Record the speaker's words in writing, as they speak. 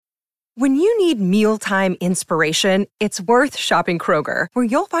When you need mealtime inspiration, it's worth shopping Kroger, where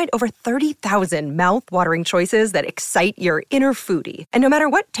you'll find over 30,000 mouth-watering choices that excite your inner foodie. And no matter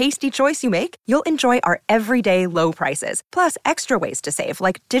what tasty choice you make, you'll enjoy our everyday low prices, plus extra ways to save,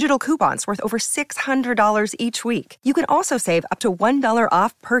 like digital coupons worth over $600 each week. You can also save up to $1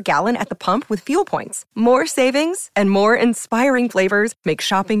 off per gallon at the pump with fuel points. More savings and more inspiring flavors make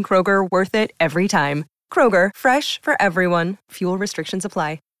shopping Kroger worth it every time. Kroger, fresh for everyone. Fuel restrictions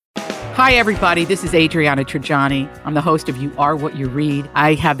apply. Hi, everybody. This is Adriana Trajani. I'm the host of You Are What You Read.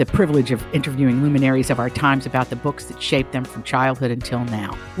 I have the privilege of interviewing luminaries of our times about the books that shaped them from childhood until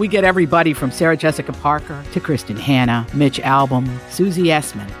now. We get everybody from Sarah Jessica Parker to Kristen Hanna, Mitch Albom, Susie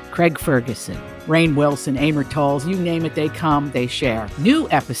Essman, Craig Ferguson, Rainn Wilson, Amor Tolls, you name it, they come, they share. New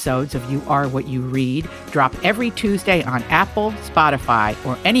episodes of You Are What You Read drop every Tuesday on Apple, Spotify,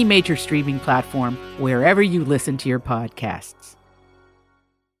 or any major streaming platform wherever you listen to your podcasts.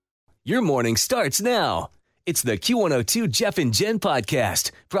 Your morning starts now. It's the Q102 Jeff and Jenn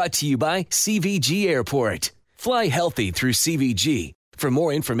podcast, brought to you by CVG Airport. Fly healthy through CVG. For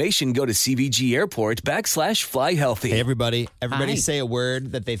more information, go to CVG Airport /fly healthy. Hey, everybody. Hi. Say a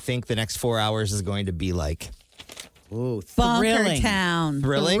word that they think the next 4 hours is going to be like. Ooh, Bunker thrilling. Town.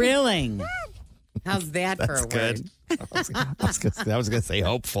 Thrilling? Thrilling. How's that for a good. word? I was going to say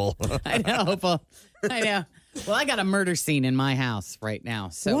hopeful. I know, hopeful. I know. Well, I got a murder scene in my house right now,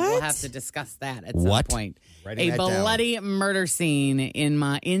 so we'll have to discuss that at some point. Writing a that down. bloody murder scene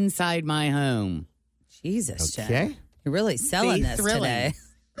inside my home. Jesus, Okay. Jen. You're really selling this thrilling. today.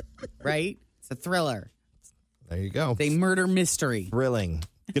 Right? It's a thriller. There you go. It's a murder mystery. Thrilling.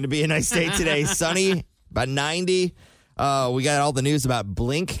 Going to be a nice day today. Sunny, about 90. We got all the news about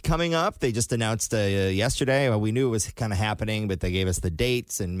Blink coming up. They just announced yesterday. Well, we knew it was kind of happening, but they gave us the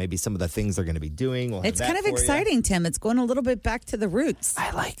dates and maybe some of the things they're going to be doing. We'll have It's that kind of for you. exciting, Tim. It's going a little bit back to the roots.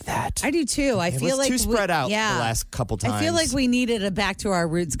 I like that. I do too. I It feel was like too spread out the yeah. last couple times. I feel like we needed a back to our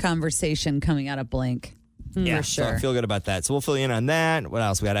roots conversation coming out of Blink. Yeah, for so sure. I feel good about that. So we'll fill you in on that. What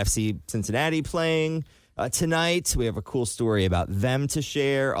else? We got FC Cincinnati playing tonight. We have a cool story about them to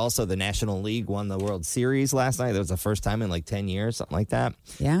share. Also, the National League won the World Series last night. That was the first time in like 10 years, something like that.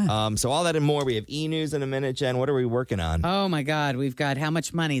 Yeah. So all that and more. We have e-news in a minute, Jen. What are we working on? Oh, my God. We've got how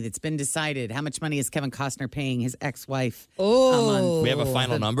much money that's been decided. How much money is Kevin Costner paying his ex-wife a month? We have a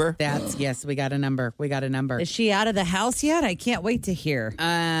final number? Yes, we got a number. Is she out of the house yet? I can't wait to hear.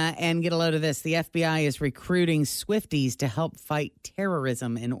 And get a load of this. The FBI is recruiting Swifties to help fight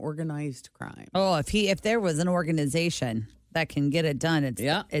terrorism and organized crime. Oh, if there was an organization that can get it done,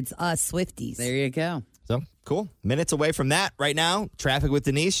 it's us Swifties. There you go. So, cool. Minutes away from that right now. Traffic with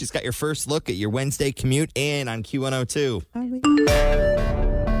Denise. She's got your first look at your Wednesday commute in on Q102.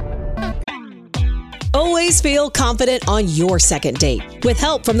 Always feel confident on your second date. With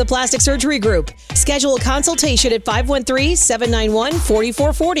help from the Plastic Surgery Group. Schedule a consultation at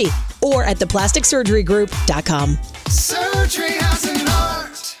 513-791-4440 or at theplasticsurgerygroup.com. Surgery has an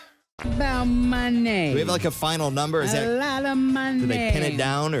art. About money. Do we have like a final number? Is a lot of money. Do they pin it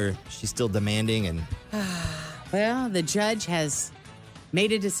down or is she still demanding? And Well, the judge has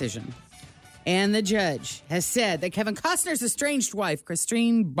made a decision. And the judge has said that Kevin Costner's estranged wife,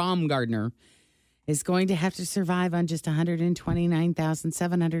 Christine Baumgardner, is going to have to survive on just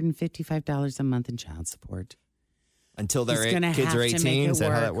 $129,755 a month in child support. until their He's gonna kids have are to 18? make it Is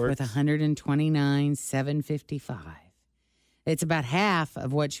that how that work works? with $129,755. It's about half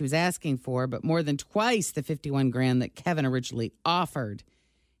of what she was asking for, but more than twice the $51,000 that Kevin originally offered.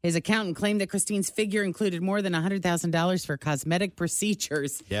 His accountant claimed that Christine's figure included more than $100,000 for cosmetic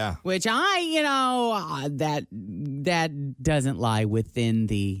procedures. Yeah. Which that doesn't lie within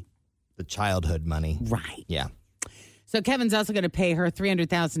the childhood money. Right. Yeah. So Kevin's also going to pay her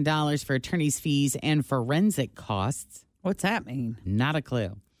 $300,000 for attorney's fees and forensic costs. What's that mean? Not a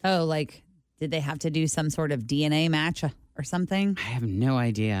clue. Oh, like, did they have to do some sort of DNA match or something? I have no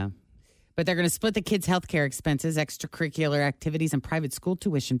idea. But they're going to split the kids' health care expenses, extracurricular activities, and private school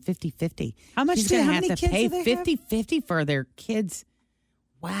tuition 50-50. How much? She's going to how have many to kids pay do they have? 50-50 for their kids.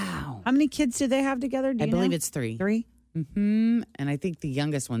 Wow. How many kids do they have together? Do I you believe know? it's 3. 3? Mm-hmm. And I think the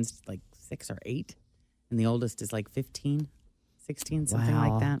youngest one's like 6 or 8. And the oldest is like 15, 16, something Wow.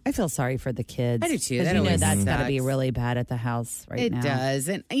 like that. I feel sorry for the kids. I do too. 'Cause That you know always that's got to be sucks. really bad at the house right now. It does.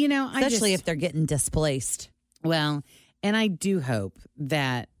 And, you know, Especially if they're getting displaced. Well, and I do hope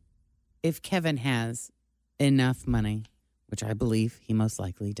that if Kevin has enough money, which I believe he most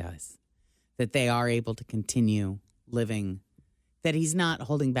likely does, that they are able to continue living, that he's not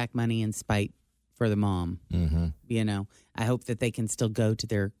holding back money in spite for the mom. Mm-hmm. You know, I hope that they can still go to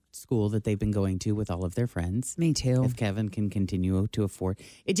their school that they've been going to with all of their friends. Me too. If Kevin can continue to afford.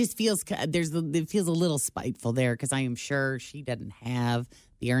 It just feels, it feels a little spiteful there because I am sure she doesn't have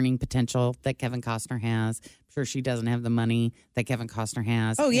the earning potential that Kevin Costner has. I'm sure she doesn't have the money that Kevin Costner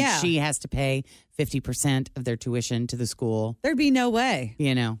has. Oh, yeah. And she has to pay 50% of their tuition to the school. There'd be no way.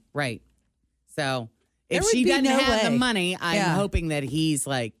 You know, right. So if There would she be doesn't no have the way. money, I'm Yeah. hoping that he's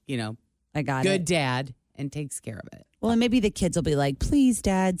like, you know, I got good it. dad and takes care of it. Well, and maybe the kids will be like, please,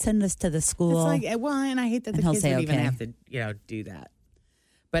 Dad, send us to the school. It's like, well, and I hate that And the he'll kids say, would even okay. have to, you know, do that.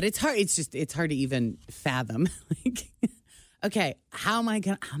 But it's hard. It's hard to even fathom. Like, okay, how am I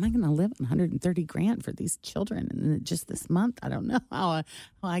gonna live on $130,000 for these children and just this month? I don't know how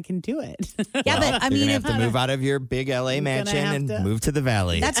I can do it. Yeah, but I You're mean, gonna if, have to move out of your big LA mansion have and to- move to the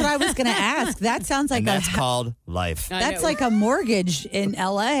valley. that's what I was going to ask. That sounds like and that's called life. I that's know. like a mortgage in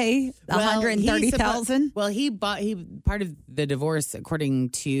LA, Well, $130,000. Well, he part of the divorce, according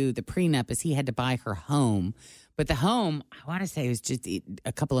to the prenup, is he had to buy her home. But the home, I want to say, was just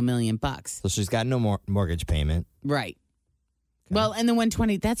a couple of $1,000,000. So she's got no more mortgage payment. Right. Well, and the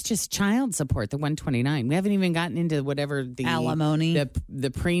 120, that's just child support, the 129. We haven't even gotten into whatever the Alimony. the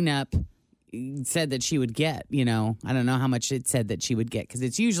prenup said that she would get, you know. I don't know how much it said that she would get because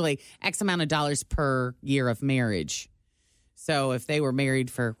it's usually X amount of dollars per year of marriage. So if they were married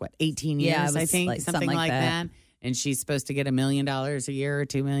for 18 years, Yeah, it I was think, like something something like like that. that. And she's supposed to get $1 million a year or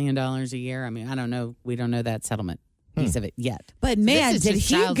 $2 million a year. I mean, I don't know. We don't know that settlement piece of it yet. But So man, this is did just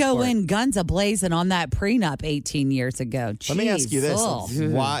he child go support. in guns a-blazing on that prenup 18 years ago? Let me ask you this: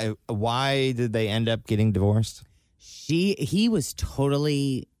 Jeez. Why did they end up getting divorced? He was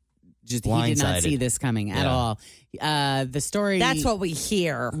totally just he did not Blindsided. see this coming at Yeah. all. The story That's what we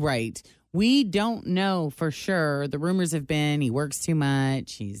hear. right. We don't know for sure. The rumors have been he works too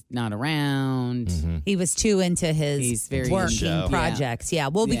much. He's not around. Mm-hmm. He was too into his He's very working show. projects. Yeah.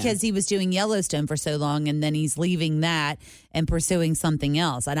 Well, Yeah. because he was doing Yellowstone for so long and then he's leaving that and pursuing something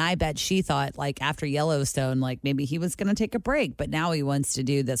else. And I bet she thought, like, after Yellowstone, like maybe he was going to take a break, but now he wants to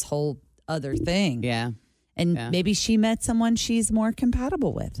do this whole other thing. Yeah. And Yeah. maybe she met someone she's more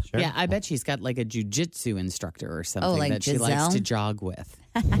compatible with. Yeah, I bet she's got like a jujitsu instructor or something like that she likes Giselle? to jog with.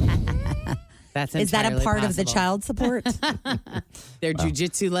 That's Is that a entirely part of the possible. child support? Their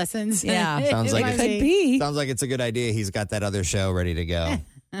jujitsu lessons? Yeah. Sounds like it it's- could be. Sounds like it's a good idea. He's got that other show ready to go.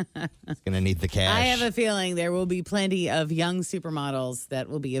 He's gonna need the cash. I have a feeling there will be plenty of young supermodels that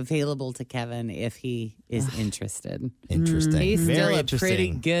will be available to Kevin if he is interested. Interesting. He's Very still a interesting. pretty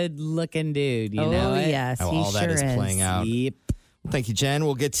good looking dude, you Oh, know it? yes. How he all that sure is playing out. Yep. Well, thank you, Jen.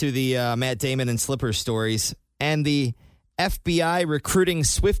 We'll get to the Matt Damon and Slippers stories and the FBI recruiting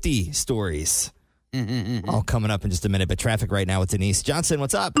Swiftie stories. All coming up in just a minute. But traffic right now with Denise Johnson.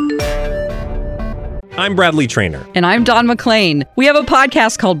 What's up? I'm Bradley Trainer. And I'm Don McClain. We have a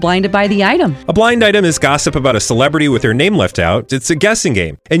podcast called Blinded by the Item. A blind item is gossip about a celebrity with their name left out. It's a guessing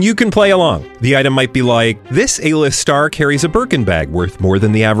game, and you can play along. The item might be like, this A-list star carries a Birkin bag worth more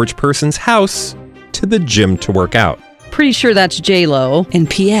than the average person's house to the gym to work out. Pretty sure that's J-Lo. And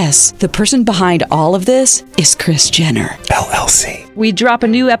P.S. the person behind all of this is Kris Jenner, LLC. We drop a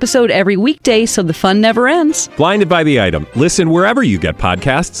new episode every weekday so the fun never ends. Blinded by the Item. Listen wherever you get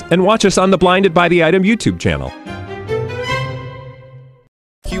podcasts and watch us on the Blinded by the Item YouTube channel.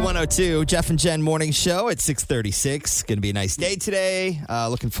 Q102, Jeff and Jen morning show at 6:36. Going to be a nice day today.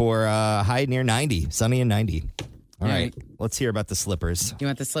 Looking for high near 90, sunny and 90. All right, let's hear about the slippers. You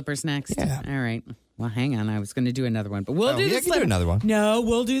want the slippers next? Yeah. All right. Well, hang on. I was going to do another one, but we'll do yeah, the you can do slippers. another one. No,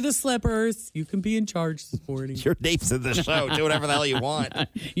 we'll do the slippers. You can be in charge this morning. Your name's in the show. Do whatever the hell you want.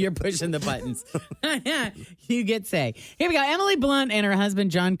 You're pushing the buttons. You get say. Here we go. Emily Blunt and her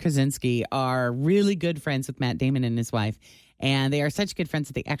husband, John Krasinski, are really good friends with Matt Damon and his wife. And they are such good friends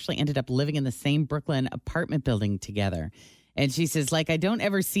that they actually ended up living in the same Brooklyn apartment building together. And she says, like, I don't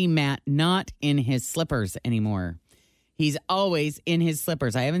ever see Matt not in his slippers anymore. He's always in his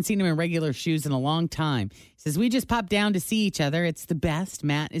slippers. I haven't seen him in regular shoes in a long time. He says, we just pop down to see each other. It's the best.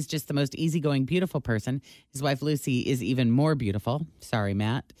 Matt is just the most easygoing, beautiful person. His wife, Lucy, is even more beautiful. Sorry,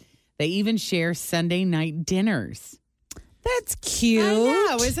 Matt. They even share Sunday night dinners. That's cute. I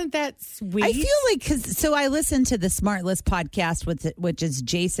know. Isn't that sweet? I feel like, so I listened to the Smart List podcast, which is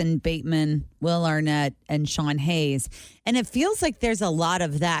Jason Bateman, Will Arnett, and Sean Hayes. And it feels like there's a lot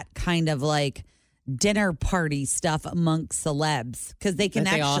of that kind of like dinner party stuff amongst celebs because they can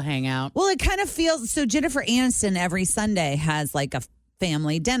That they all hang out. Well, it kind of feels so. Jennifer Aniston every Sunday has like a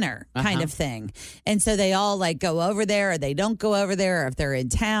family dinner kind of thing. And so they all like go over there or they don't go over there, or if they're in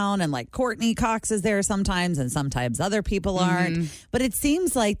town, and like Courtney Cox is there sometimes and sometimes other people aren't. But it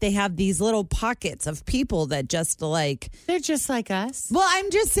seems like they have these little pockets of people that just like, they're just like us. well, I'm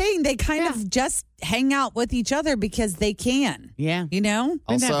just saying they kind of just hang out with each other because they can. Yeah. You know?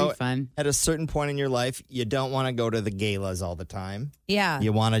 Wouldn't that Also, be fun? at a certain point in your life, you don't want to go to the galas all the time. Yeah.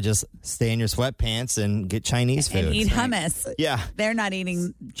 You want to just stay in your sweatpants and get Chinese food. And eat hummus. Yeah. They're not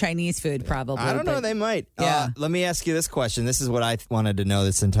eating Chinese food probably. I don't know. but- They might. Yeah. Let me ask you this question. This is what I wanted to know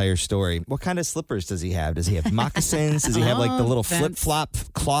this entire story. What kind of slippers does he have? Does he have moccasins? Does he have like the little flip-flop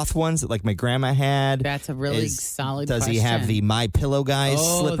cloth ones that like my grandma had? That's a really solid Does question. he have the My Pillow Guys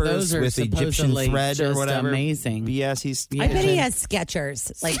slippers those are with Egyptian supposedly thread or just whatever? amazing. BS. He's. I bet he has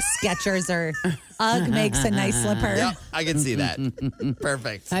Skechers. Like Skechers or UGG makes a nice slipper. Yep, I can see that.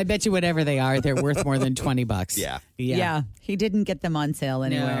 Perfect. I bet you whatever they are, they're worth more than $20. Yeah. Yeah. He didn't get them on sale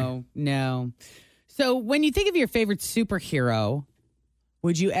anywhere. No. So when you think of your favorite superhero,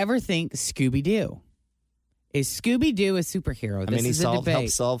 would you ever think Scooby-Doo? Is Scooby-Doo a superhero? I mean, he is a helps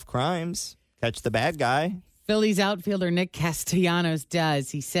debate. solve crimes, catch the bad guy. Phillies outfielder Nick Castellanos does.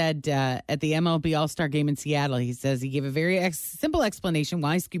 He said at the MLB All-Star game in Seattle, he says he gave a very simple explanation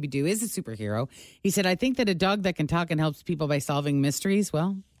why Scooby-Doo is a superhero. He said, I think that a dog that can talk and helps people by solving mysteries,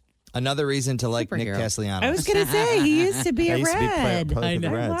 well, Another reason to like Nick Superhero. Castellanos. I was going to say, he used to be I a used to be Red. public I with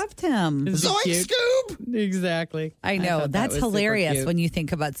the Reds. loved him. Zoink, Scoop! exactly. I know. thought that That's was super hilarious cute. when you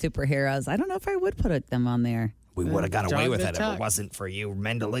think about superheroes. I don't know if I would put them on there. We would have got away Dog with that it if it talks. wasn't for you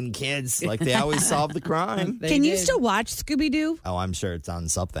Mendelin kids. Like they always solve the crime. They Can you did. still watch Scooby-Doo? Oh, I'm sure it's on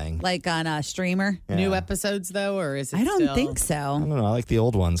something. Like on a streamer? New episodes, though, or is it I don't still- think I so. don't know. I like the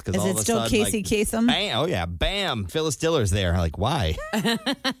old ones because Is all it of a still sudden, Casey like, Kasem? bam, oh yeah, bam! Phyllis Diller's there. Like why?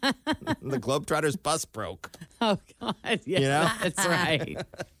 The Globetrotters bus broke. Oh, God. Yeah, You know? that's right.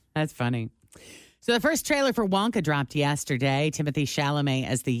 That's funny. So the first trailer for Wonka dropped yesterday. Timothy Chalamet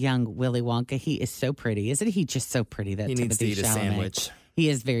as the young Willy Wonka. He is so pretty. Isn't he just so pretty, that He needs to Timothy eat a Chalamet? sandwich. He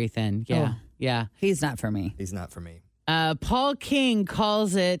is very thin. Yeah. Oh. Yeah. He's not for me. He's not for me. Paul King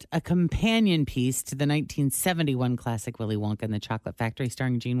calls it a companion piece to the 1971 classic Willy Wonka and the Chocolate Factory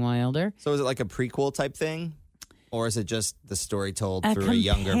starring Gene Wilder. So is it like a prequel type thing, or is it just the story told A through a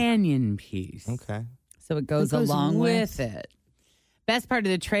younger? companion piece. Okay. So it goes, It goes along with it. Best part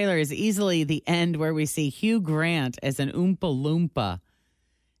of the trailer is easily the end where we see Hugh Grant as an Oompa Loompa.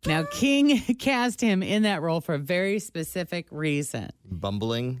 Now, King cast him in that role for a very specific reason.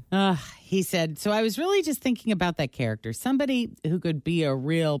 Bumbling. He said, so I was really just thinking about that character, somebody who could be a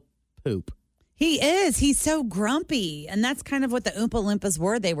real poop. He is. He's so grumpy. And that's kind of what the Oompa Loompas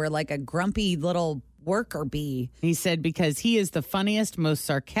were. They were like a grumpy little worker bee. He said, because he is the funniest, most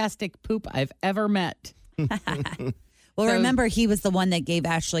sarcastic poop I've ever met. Well, So- remember, he was the one that gave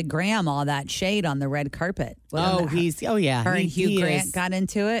Ashley Graham all that shade on the red carpet. Oh, yeah. Her and He Hugh Grant is- got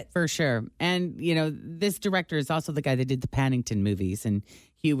into it. For sure. And, you know, this director is also the guy that did the Paddington movies, and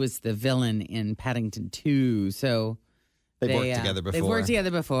Hugh was the villain in Paddington 2. So They've worked together They've before. worked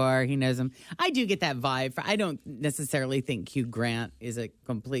together before. He knows him. I do get that vibe. I don't necessarily think Hugh Grant is a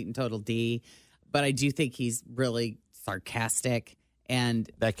complete and total D, but I do think he's really sarcastic. And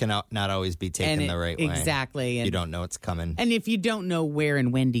That can not always be taken the right way. Exactly. And, You don't know it's coming. and if you don't know where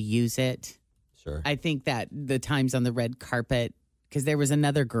and when to use it, Sure. I think that the times on the red carpet, because there was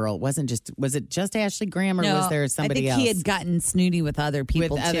another girl. Was it just Ashley Graham, or was there somebody I else? think he had gotten snooty with other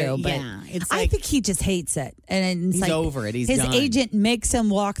people With other- too. But yeah, it's I like- think he just hates it, and it's He's like over it. He's his done. agent makes him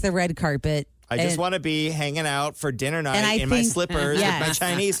walk the red carpet. I just and- want to be hanging out for dinner night And I in my think- slippers Yes. with my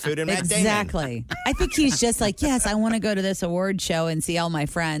Chinese food and Matt Damon. Exactly. I think he's just like, yes, I want to go to this award show and see all my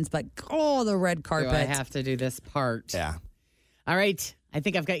friends, but the red Do carpet. I have to do this part? Yeah. All right. I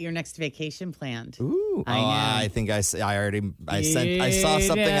think I've got your next vacation planned. Ooh. I know. I think I saw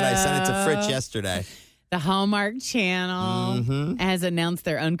something and I sent it to Fritz yesterday. The Hallmark Channel has announced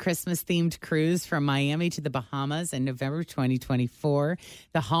their own Christmas-themed cruise from Miami to the Bahamas in November 2024.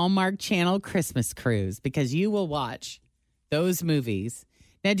 The Hallmark Channel Christmas Cruise, because you will watch those movies.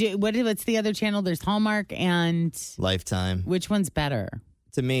 Now, what's the other channel? There's Hallmark and Lifetime. which one's better?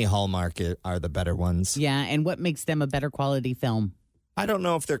 To me, Hallmark are the better ones. Yeah, and what makes them a better quality film? I don't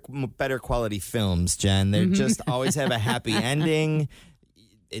know if they're better quality films, Jen. They just always have a happy ending.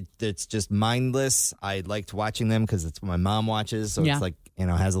 It's just mindless. I liked watching them because it's what my mom watches. So Yeah. it's like,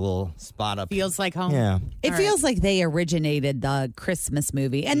 has a little spot up. Feels like home. Yeah. It All feels like they originated the Christmas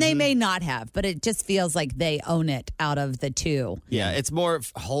movie, and Mm-hmm. they may not have, but it just feels like they own it out of the two. Yeah, it's more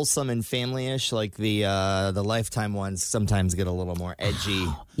wholesome and family-ish. Like the Lifetime ones sometimes get a little more edgy.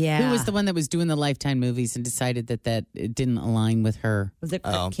 Yeah. Who was the one that was doing the Lifetime movies and decided that it didn't align with her? Was it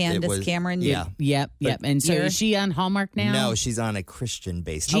Candace Cameron? Yeah. Yep. And so is she on Hallmark now? No, she's on a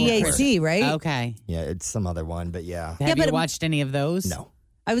Christian-based GAC, right? Okay. Yeah, it's some other one, but yeah. Have you watched any of those? No.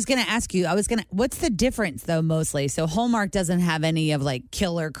 I was going to ask you, what's the difference though mostly? So Hallmark doesn't have any of like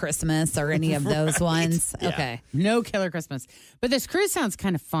Killer Christmas or any of those ones? Yeah. Okay. No Killer Christmas. But this cruise sounds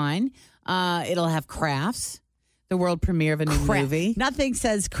kind of fun. It'll have crafts, the world premiere of a new movie. Nothing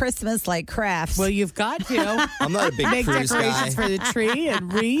says Christmas like crafts. Well, you've got to. I'm not a big Make cruise decorations guy. for the tree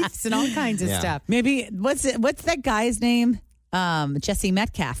and wreaths and all kinds of stuff. Maybe, what's that guy's name? Jesse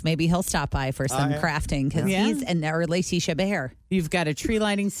Metcalf. Maybe he'll stop by for some crafting because or Lacey Chabert. You've got a tree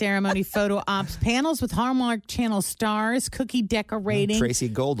lighting ceremony, photo ops, panels with Hallmark Channel stars, cookie decorating. Tracy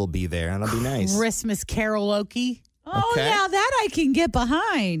Gold will be there, and it'll be nice. Christmas karaoke. Oh, now that I can get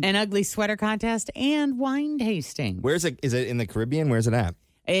behind. An ugly sweater contest and wine tasting. Where's it? Is it in the Caribbean? Where's it at?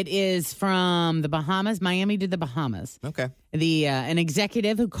 It is from the Bahamas, Miami to the Bahamas. Okay. An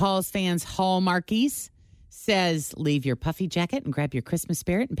executive who calls fans Hallmarkies says, leave your puffy jacket and grab your Christmas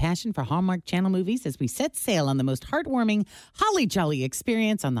spirit and passion for Hallmark Channel movies as we set sail on the most heartwarming, holly jolly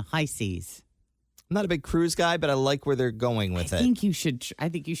experience on the high seas. I'm not a big cruise guy, but I like where they're going with I it. think you should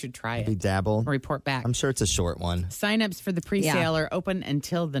try it. Maybe dabble. Report back. I'm sure it's a short one. Sign-ups for the pre-sale are open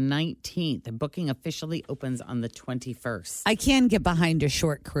until the 19th. The booking officially opens on the 21st. I can get behind a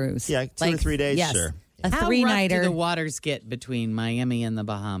short cruise. Yeah, 2 or 3 days, yes. sure. A How three-nighter. rough do the waters get between Miami and the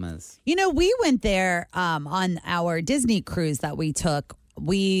Bahamas? You know, we went there on our Disney cruise that we took.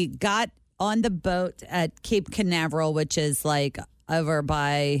 We got on the boat at Cape Canaveral, which is like over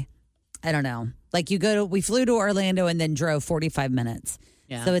by, I don't know. Like we flew to Orlando and then drove 45 minutes.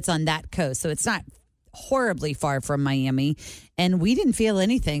 Yeah. So it's on that coast. So it's not horribly far from Miami. And we didn't feel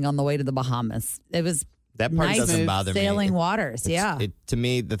anything on the way to the Bahamas. It was That part nice doesn't bother me. sailing waters. Yeah. To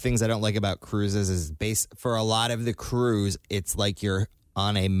me, the things I don't like about cruises is for a lot of the cruise, it's like you're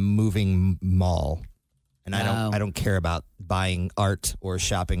on a moving mall. And I don't care about buying art or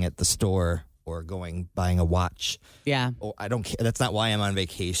shopping at the store or buying a watch. Yeah. I don't care. That's not why I'm on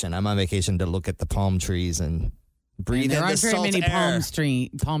vacation. I'm on vacation to look at the palm trees and breathe in the there aren't very salt many air.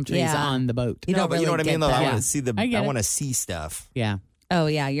 palm trees on the boat. You don't but you know what I really mean? get Though? I that. want to see I want to see stuff. Yeah. Oh,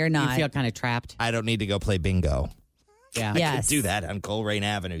 yeah, you're You not. feel kind of trapped. I don't need to go play bingo. Yeah. I Yes. could do that on Coleraine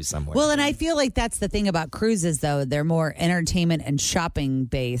Avenue somewhere. Well, and I feel like that's the thing about cruises, though. They're more entertainment and shopping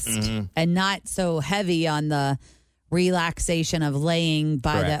based and not so heavy on the relaxation of laying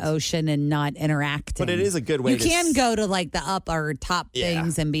by Correct. the ocean and not interacting. But it is a good way You to can go to like the upper top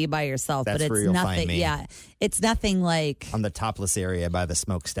things and be by yourself, That's but where it's you'll nothing. find me. Yeah, it's nothing like on the topless area by the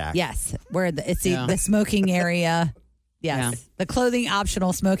smokestack. yes, where it's the smoking area. Yes, Yeah. the clothing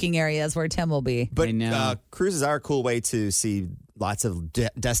optional smoking area is where Tim will be. But I know. cruises are a cool way to see lots of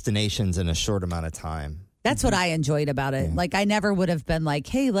destinations in a short amount of time. That's what I enjoyed about it. Like I never would have been like,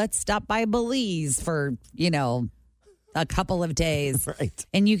 hey, let's stop by Belize for, a couple of days. Right.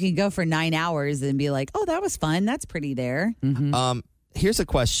 And you can go for 9 hours and be like, oh, that was fun. That's pretty there. Here's a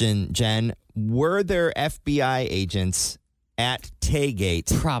question, Jen. Were there FBI agents at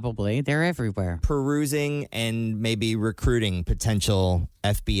Taygate Probably. They're everywhere. perusing and maybe recruiting potential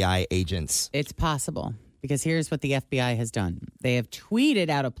FBI agents? It's possible because here's what the FBI has done. They have tweeted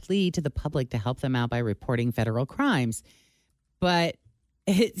out a plea to the public to help them out by reporting federal crimes. But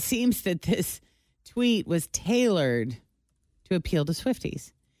it seems that this tweet was tailored to appeal to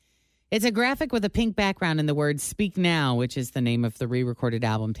Swifties. It's a graphic with a pink background and the word Speak Now, which is the name of the re-recorded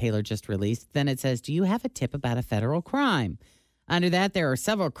album Taylor just released. Then it says, do you have a tip about a federal crime? Under that, there are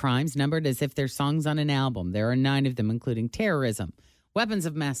several crimes numbered as if they're songs on an album. There are 9 of them, including terrorism, weapons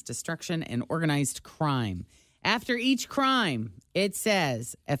of mass destruction, and organized crime. After each crime, it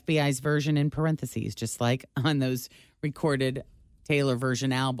says FBI's version in parentheses, just like on those recorded Taylor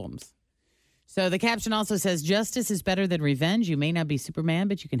version albums. So the caption also says, justice is better than revenge. You may not be Superman,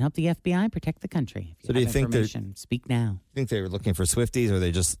 but you can help the FBI protect the country. If So do you have think they're- information, speak now. I think they were looking for Swifties, or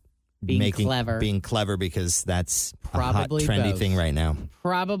they just Being clever. being clever because that's Probably a hot, trendy both. thing right now.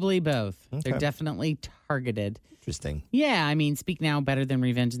 Probably both. Okay. They're definitely targeted. Interesting. Yeah, I mean, Speak Now, Better Than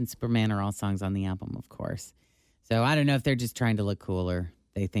Revenge, and Superman are all songs on the album, of course. So I don't know if they're just trying to look cooler.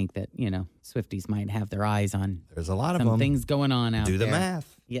 They think that, Swifties might have their eyes on There's a lot of some them. things going on out Do the there.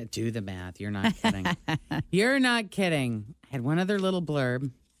 math. Yeah, do the math. You're not kidding. You're not kidding. I had one other little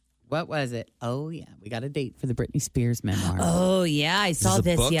blurb. What was it? Oh, yeah. We got a date for the Britney Spears memoir. Oh, yeah. I saw a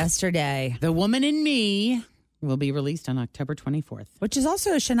this book? yesterday, The Woman in Me will be released on October 24th. which is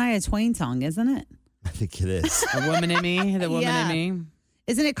also a Shania Twain song, isn't it? I think it is. The Woman in Me, The Woman Yeah. in Me.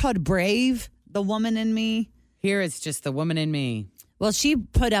 Isn't it called Brave? The Woman in Me? Here it's just The Woman in Me. Well, she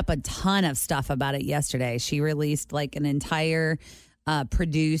put up a ton of stuff about it yesterday. She released like an entire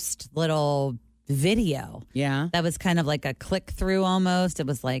produced little video. Yeah. That was kind of like a click through almost. It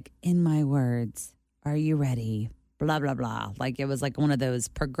was like, in my words, are you ready? Blah, blah, blah. Like it was like one of those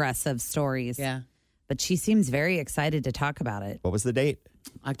progressive stories. Yeah. But she seems very excited to talk about it. What was the date?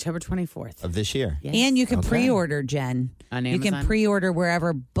 October 24th. Of this year. Yes. And you can pre-order, Jen. On You Amazon? can pre-order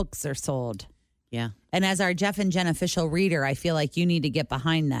wherever books are sold. Yeah. And as our Jeff and Jen official reader, I feel like you need to get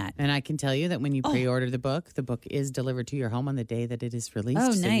behind that. And I can tell you that when you pre-order the book is delivered to your home on the day that it is released.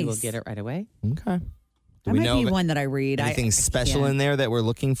 Oh, So you will nice. get it right away. Okay. That might be one that I read. Anything special in there that we're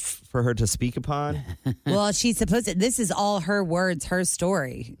looking for her to speak upon? Well, she's supposed to. This is all her words, her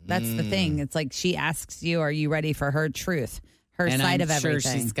story. That's the thing. It's like she asks you, are you ready for her truth, her And side I'm of sure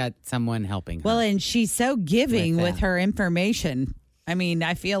everything? she's got someone helping her. Well, and she's so giving With with that. her information. I mean,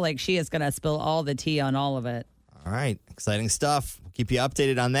 I feel like she is going to spill all the tea on all of it. All right. Exciting stuff. We'll keep you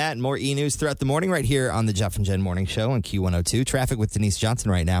updated on that and more e-news throughout the morning right here on the Jeff and Jen Morning Show on Q102. Traffic with Denise Johnson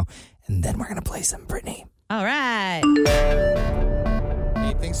right now. And then we're going to play some Britney. All right.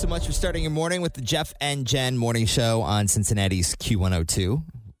 Hey, thanks so much for starting your morning with the Jeff and Jen Morning Show on Cincinnati's Q102.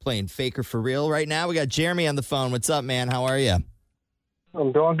 Playing Faker for Real right now. We got Jeremy on the phone. What's up, man? How are you?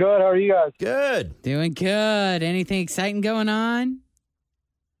 I'm doing good. How are you guys? Good. Doing good. Anything exciting going on?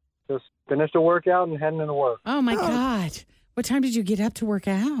 Just finished a workout and heading into work. Oh, my God. What time did you get up to work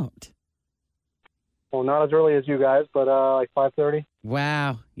out? Well, not as early as you guys, but like 5:30.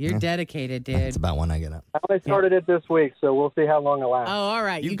 Wow. You're dedicated, dude. That's about when I get up. I only started it this week, so we'll see how long it lasts. Oh, all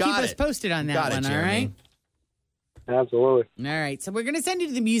right. You keep got us it. posted on You that got it, one, all Jeremy. right? Absolutely. All right. So we're going to send you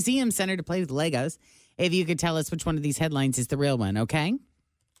to the Museum Center to play with Legos. If you could tell us which one of these headlines is the real one, okay?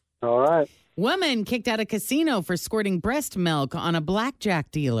 All right. Woman kicked out of casino for squirting breast milk on a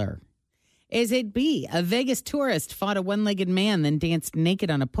blackjack dealer. Is it B, a Vegas tourist fought a one-legged man, then danced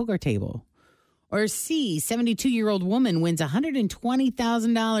naked on a poker table? Or C, 72-year-old woman wins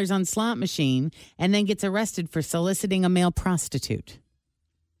 $120,000 on slot machine and then gets arrested for soliciting a male prostitute?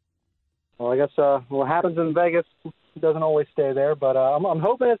 Well, I guess what happens in Vegas doesn't always stay there, but I'm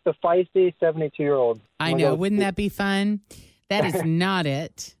hoping it's the feisty 72-year-old. I know. Wouldn't that be fun? That is not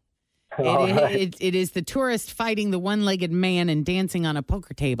it. All right. It is the tourist fighting the one-legged man and dancing on a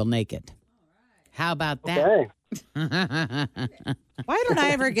poker table naked. How about that? Okay. Why don't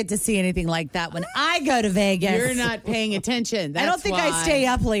I ever get to see anything like that when I go to Vegas? You're not paying attention. I don't think I why. stay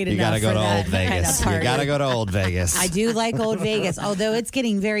up late You enough. got to go for to that Old kind of Vegas. You party. got to go to Old Vegas. I do like Old Vegas, although it's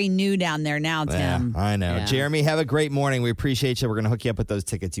getting very new down there now, Yeah, Tim. I know. Yeah. Jeremy, have a great morning. We appreciate you. We're going to hook you up with those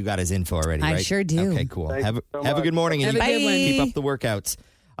tickets. You got his info already, I right? sure do. Okay, cool. Thank Have you so a much. good morning. And Have a you good one. keep up the workouts.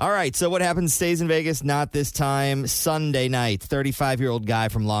 All right, so what happens stays in Vegas? Not this time. Sunday night, 35-year-old guy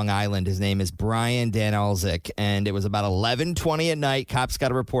from Long Island. His name is Brian Danelzik, and it was about 11:20 at night. Cops got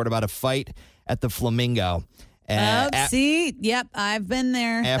a report about a fight at the Flamingo. See? Yep, I've been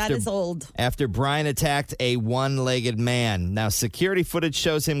there. That After- is old. After Brian attacked a one-legged man. Now, security footage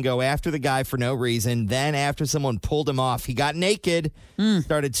shows him go after the guy for no reason. Then, after someone pulled him off, he got naked,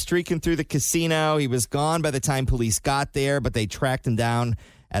 started streaking through the casino. He was gone by the time police got there, but they tracked him down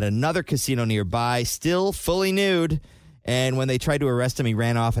at another casino nearby, still fully nude. And when they tried to arrest him, he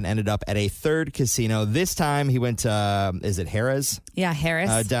ran off and ended up at a third casino. This time, he went to, is it Harrah's? Yeah,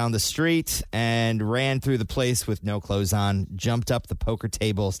 Harris. Down the street and ran through the place with no clothes on, jumped up the poker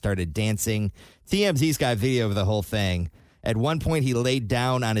table, started dancing. TMZ's got video of the whole thing. At one point, he laid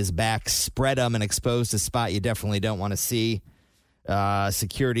down on his back, spread him, and exposed a spot you definitely don't want to see.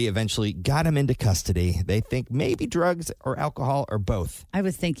 Security eventually got him into custody. They think maybe drugs or alcohol or both I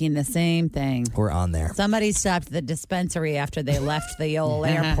was thinking the same thing. were on there. Somebody stopped at the dispensary after they left the old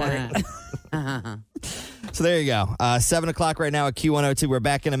airport. So there you go. 7 o'clock right now at Q102. We're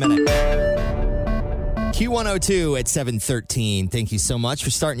back in a minute. Q102 at 7:13. Thank you so much for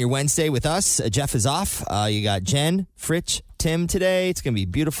starting your Wednesday with us. Jeff is off. You got Jen, Fritch, Tim today. It's going to be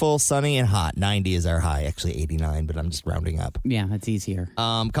beautiful, sunny, and hot. 90 is our high. Actually, 89, but I'm just rounding up. Yeah, that's easier.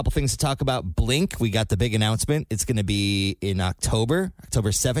 Couple things to talk about. Blink, we got the big announcement. It's going to be in October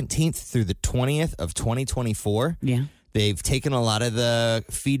 17th through the 20th of 2024. Yeah. They've taken a lot of the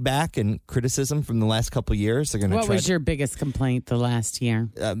feedback and criticism from the last couple of years. They're going to What try was your biggest complaint the last year?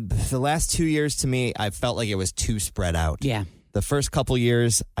 the last 2 years, to me, I felt like it was too spread out. Yeah. The first couple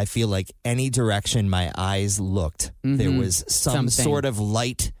years, I feel like any direction my eyes looked, there was some Something. sort of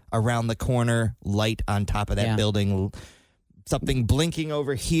light around the corner, light on top of that Yeah. building, something blinking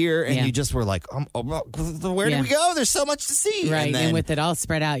over here, and Yeah. you just were like, where Yeah. do we go? There's so much to see. Right. And And, then with it all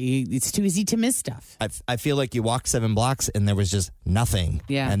spread out, it's too easy to miss stuff. I feel like you walked 7 blocks and there was just nothing.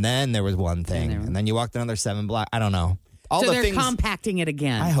 Yeah. And then there was one thing. there- And then you walked another 7 blocks. I don't know. all so the they're things. compacting it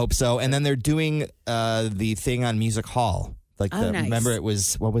again. I hope so. And then they're doing the thing on Music Hall. Like nice. Remember it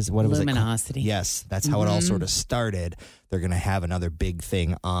was what was it called? Luminosity. Yes, that's how it all sort of started. They're going to have another big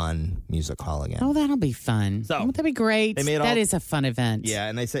thing on Music Hall again. Oh, that'll be fun. So, that'll be great. That is a fun event. Yeah,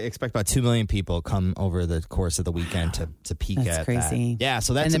 and they say expect about 2 million people come over the course of the weekend to peek That's at crazy. that. Yeah,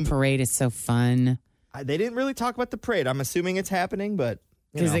 so that's and the parade is so fun. They didn't really talk about the parade. I'm assuming it's happening, but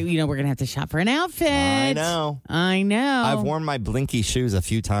because we're gonna have to shop for an outfit. I know. I've worn my Blinky shoes a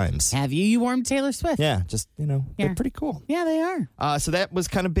few times. Have you? You wore them Taylor Swift? Yeah, just they're pretty cool. Yeah, they are. So that was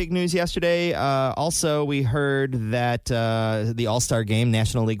kind of big news yesterday. Also, we heard that the All-Star Game,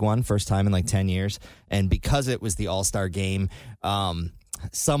 National League won, first time in like 10 years, and because it was the All-Star Game,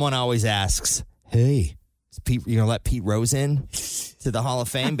 someone always asks, "Hey, is Pete, you gonna let Pete Rose in to the Hall of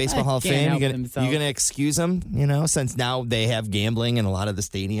Fame, Baseball Hall of Fame? You gonna excuse him? Since now they have gambling in a lot of the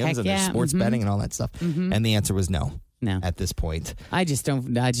stadiums and there's sports betting and all that stuff." And the answer was no. No, at this point, I just don't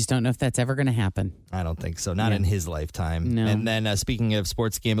know if that's ever going to happen. I don't think so. Not in his lifetime. No. And then speaking of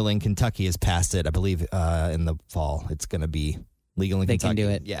sports gambling, Kentucky has passed it. I believe in the fall it's going to be legal in Kentucky. They can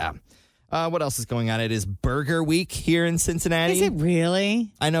do it. Yeah. What else is going on? It is Burger Week here in Cincinnati. Is it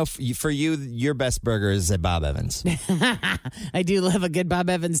really? I know for you, your best burger is at Bob Evans. I do love a good Bob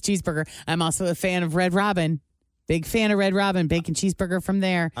Evans cheeseburger. I'm also a fan of Red Robin. Big fan of Red Robin bacon cheeseburger from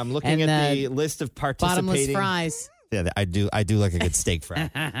there. I'm looking at the list of participating bottomless fries. Yeah, I do like a good steak fry.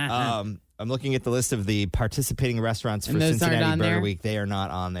 I'm looking at the list of the participating restaurants for Cincinnati Burger Week. They are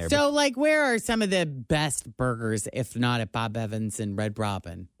not on there. So, where are some of the best burgers, if not at Bob Evans and Red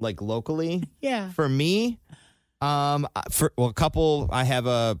Robin? Like locally? Yeah. For me, a couple, I have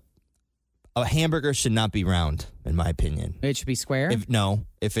a hamburger should not be round, in my opinion. It should be square?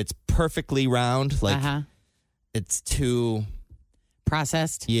 If it's perfectly round, it's too...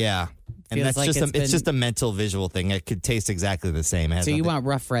 processed? Yeah. And that's like it's just a mental visual thing. It could taste exactly the same. So you want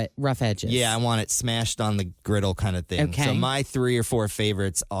rough edges? Yeah, I want it smashed on the griddle kind of thing. Okay. So my 3 or 4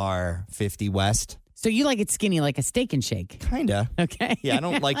 favorites are 50 West. So you like it skinny like a Steak and Shake? Kinda. Okay. Yeah, I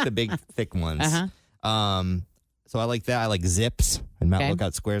don't like the big, thick ones. So I like that. I like Zips. And Mount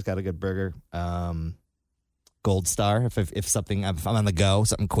Lookout Square's got a good burger. Gold Star, if I'm on the go,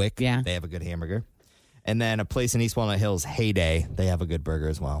 something quick. Yeah. They have a good hamburger. And then a place in East Walnut Hills, Heyday, they have a good burger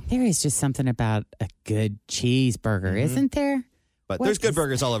as well. There is just something about a good cheeseburger, isn't there? But there's good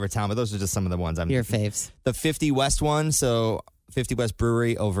burgers all over town, but those are just some of the ones. Your faves. The 50 West one, so 50 West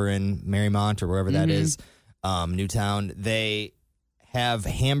Brewery over in Marymount or wherever that is, Newtown, they have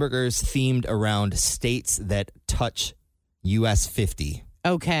hamburgers themed around states that touch US 50.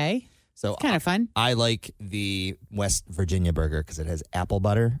 Okay. So kind of fun. I like the West Virginia burger because it has apple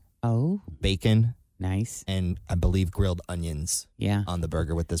butter, bacon, nice, and I believe grilled onions. Yeah. On the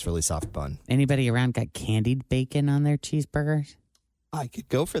burger with this really soft bun. Anybody around got candied bacon on their cheeseburgers? I could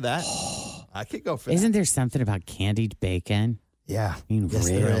go for that. Isn't there something about candied bacon? Yeah. I mean, yes,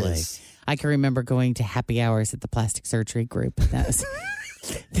 really? there is. I can remember going to happy hours at the plastic surgery group. That was.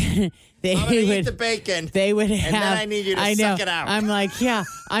 I'm gonna eat the bacon. They would have. And then I need you to suck it out. I'm like, yeah,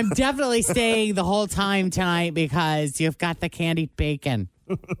 I'm definitely staying the whole time tonight because you've got the candied bacon.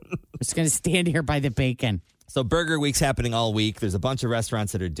 I'm just going to stand here by the bacon. So Burger Week's happening all week. There's a bunch of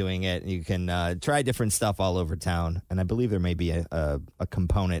restaurants that are doing it. You can try different stuff all over town. And I believe there may be a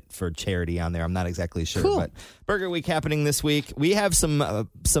component for charity on there. I'm not exactly sure. Cool. But Burger Week happening this week. We have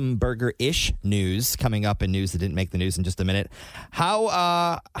some burger-ish news coming up and news that didn't make the news in just a minute. How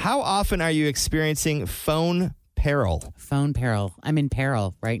often are you experiencing phone peril? Phone peril. I'm in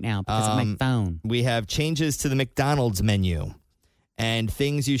peril right now because of my phone. We have changes to the McDonald's menu. And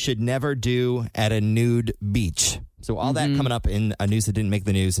things you should never do at a nude beach. So all that coming up in a news that didn't make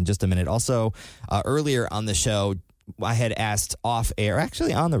the news in just a minute. Also, earlier on the show, I had asked off air,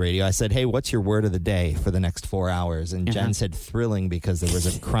 actually on the radio, I said, hey, what's your word of the day for the next 4 hours? And Jen said thrilling because there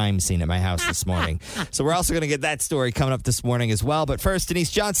was a crime scene at my house this morning. So we're also going to get that story coming up this morning as well. But first, Denise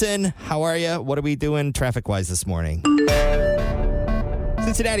Johnson, how are you? What are we doing traffic-wise this morning?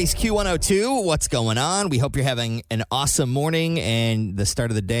 Cincinnati's Q102, what's going on? We hope you're having an awesome morning, and the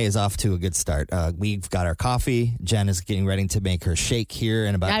start of the day is off to a good start. We've got our coffee. Jen is getting ready to make her shake here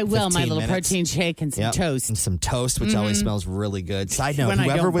in about 15 minutes. My little protein shake and some toast. And some toast, which always smells really good. Side note,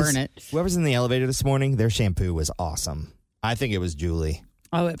 whoever's in the elevator this morning, their shampoo was awesome. I think it was Julie.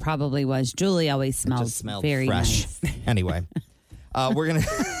 Oh, it probably was. Julie always smells very fresh. Nice. Anyway, we're going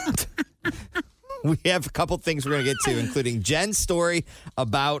to... We have a couple things we're going to get to, including Jen's story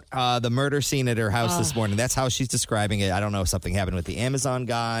about the murder scene at her house this morning. That's how she's describing it. I don't know if something happened with the Amazon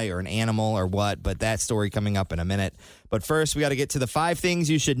guy or an animal or what, but that story coming up in a minute. But first, we got to get to the 5 things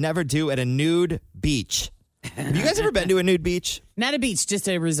you should never do at a nude beach. Have you guys ever been to a nude beach? Not a beach, just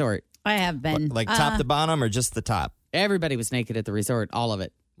a resort. I have been. Like top to bottom or just the top? Everybody was naked at the resort, all of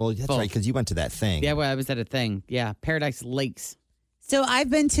it. Well, that's right, because you went to that thing. Yeah, well, I was at a thing. Yeah, Paradise Lakes. So I've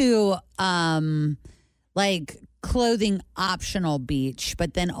been to like clothing optional beach,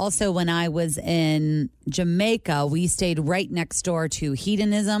 but then also when I was in Jamaica, we stayed right next door to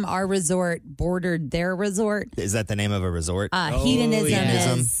Hedonism. Our resort bordered their resort. Is that the name of a resort? Hedonism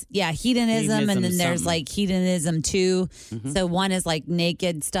Hedonism. is Hedonism, and then there's something. like Hedonism 2. So one is like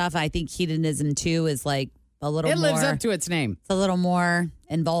naked stuff. I think Hedonism 2 is like a little It more. lives up to its name. It's a little more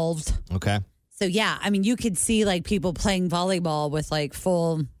involved. Okay. So yeah, I mean, you could see like people playing volleyball with like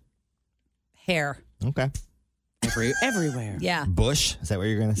full hair. Okay. Everywhere. Yeah. Bush? Is that what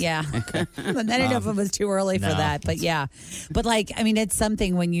you're going to say? Yeah. I don't know if it was too early for no. that, but yeah. But like, I mean, it's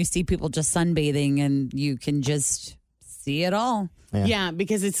something when you see people just sunbathing and you can just see it all. Yeah,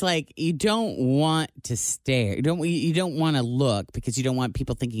 because it's like you don't want to stare. You don't want to look because you don't want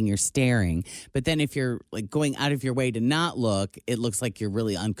people thinking you're staring. But then if you're like going out of your way to not look, it looks like you're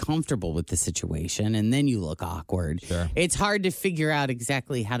really uncomfortable with the situation, and then you look awkward. Sure. It's hard to figure out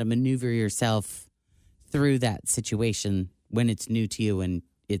exactly how to maneuver yourself through that situation when it's new to you and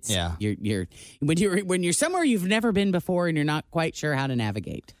it's you're when you're somewhere you've never been before and you're not quite sure how to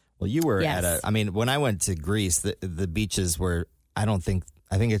navigate. Well, you were when I went to Greece, the beaches were, I think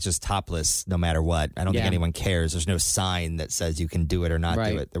it's just topless no matter what. I don't think anyone cares. There's no sign that says you can do it or not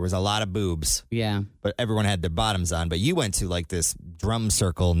do it. There was a lot of boobs. Yeah. But everyone had their bottoms on. But you went to like this drum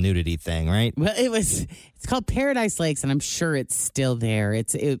circle nudity thing, right? Well, it's called Paradise Lakes, and I'm sure it's still there.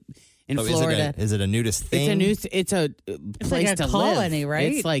 In Florida. Is it a nudist thing? It's a place like a to colony, live.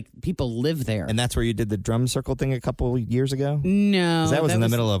 right? It's like people live there. And that's where you did the drum circle thing a couple years ago? No. 'Cause that was in the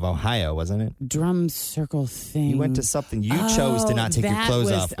middle of Ohio, wasn't it? Drum circle thing. You went to something. You chose to not take your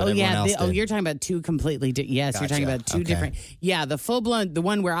clothes off. But everyone else did. You're talking about two completely yes, Gotcha. you're talking about two different. Yeah, the full-blown, the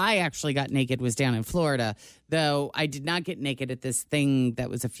one where I actually got naked was down in Florida, though I did not get naked at this thing that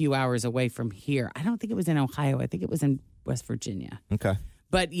was a few hours away from here. I don't think it was in Ohio. I think it was in West Virginia. Okay.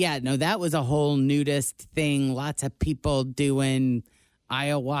 But yeah, no, that was a whole nudist thing. Lots of people doing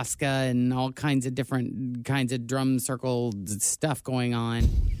ayahuasca and all kinds of different kinds of drum circle stuff going on.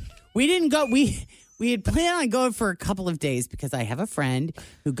 We didn't go. We had planned on going for a couple of days because I have a friend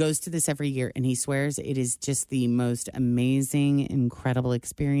who goes to this every year, and he swears it is just the most amazing, incredible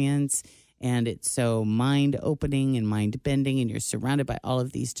experience. And it's so mind-opening and mind-bending, and you're surrounded by all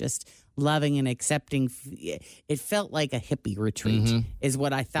of these just loving and accepting. It felt like a hippie retreat is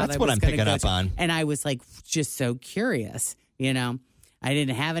what I thought. That's what I'm picking up on. And I was like just so curious, you know. I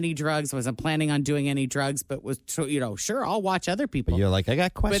didn't have any drugs, wasn't planning on doing any drugs, but was, sure, I'll watch other people. But you're like, I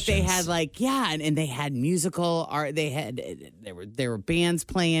got questions. But they had and they had musical art. There were bands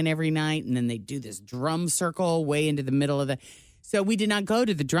playing every night, and then they do this drum circle way into the middle of the. So we did not go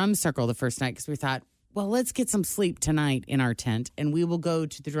to the drum circle the first night because we thought, well, let's get some sleep tonight in our tent, and we will go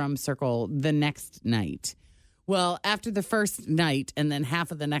to the drum circle the next night. Well, after the first night and then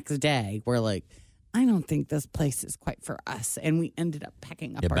half of the next day, we're like, I don't think this place is quite for us. And we ended up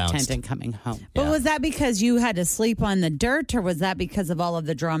packing up our tent and coming home. But was that because you had to sleep on the dirt, or was that because of all of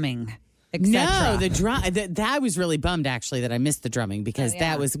the drumming? No, the drum. I was really bummed actually that I missed the drumming because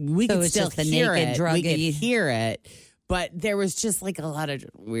that was we could still hear it. We could hear it, but there was just like a lot of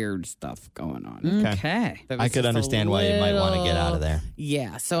weird stuff going on. Okay, I could understand why you might want to get out of there.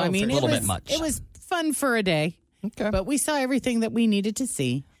 Yeah, so I mean, a little bit much. It was fun for a day. Okay, but we saw everything that we needed to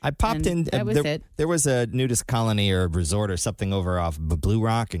see. I popped in. That was it. There was a nudist colony or resort or something over off Blue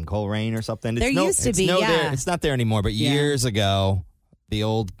Rock and Coleraine or something. There used to be, it's not there anymore. But years ago, the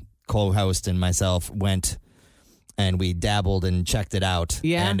old co-host and myself went and we dabbled and checked it out.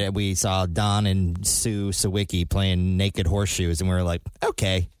 Yeah. And we saw Don and Sue Sawicki playing naked horseshoes, and we were like,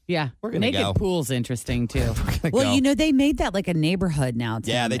 okay. Yeah, we're gonna naked go. pool's interesting too. Well, they made that like a neighborhood now.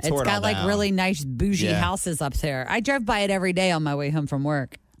 Tim. Yeah, they tore it all It's got like down. really nice bougie houses up there. I drive by it every day on my way home from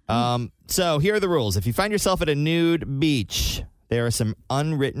work. So here are the rules. If you find yourself at a nude beach, there are some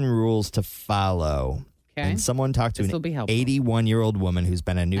unwritten rules to follow. Okay. And someone talked to This will an be helpful. 81-year-old woman who's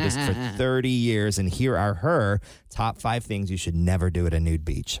been a nudist for 30 years, and here are her top 5 things you should never do at a nude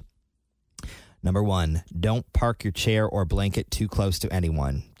beach. Number 1, don't park your chair or blanket too close to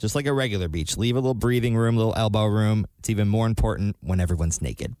anyone. Just like a regular beach. Leave a little breathing room, a little elbow room. It's even more important when everyone's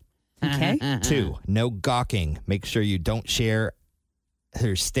naked. Okay. 2, no gawking. Make sure you don't share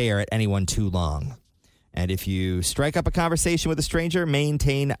or stare at anyone too long. And if you strike up a conversation with a stranger,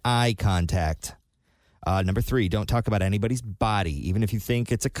 maintain eye contact. Number 3, don't talk about anybody's body. Even if you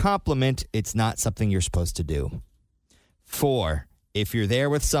think it's a compliment, it's not something you're supposed to do. 4, if you're there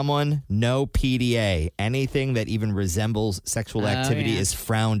with someone, no PDA. Anything that even resembles sexual activity is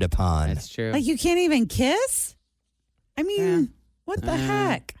frowned upon. That's true. Like you can't even kiss? I mean, what the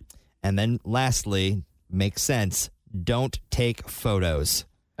heck? And then lastly, makes sense, don't take photos.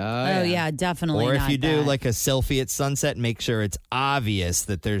 Oh, yeah, definitely. Or if not you do that. like a selfie at sunset, make sure it's obvious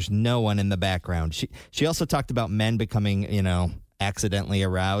that there's no one in the background. She also talked about men becoming, accidentally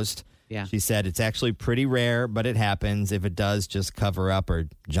aroused. Yeah. She said it's actually pretty rare, but it happens. If it does, just cover up or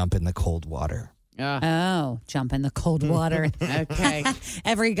jump in the cold water. Oh, jump in the cold water. Okay.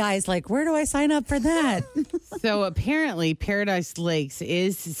 Every guy's like, where do I sign up for that? So apparently Paradise Lakes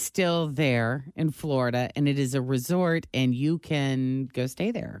is still there in Florida, and it is a resort, and you can go stay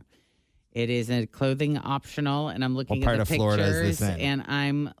there. It is a clothing optional, and I'm looking What part at the of Florida is pictures, this in? and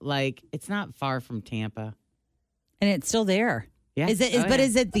I'm like, it's not far from Tampa. And it's still there. Yeah. Is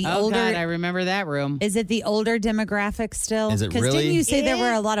it the older? God, I remember that room. Is it the older demographic still? Is it Because really? didn't you say there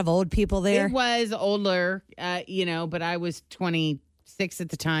were a lot of old people there? It was older, but I was 26 at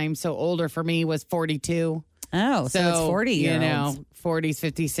the time, so older for me was 42. Oh, so it's 40-year-olds. 40s,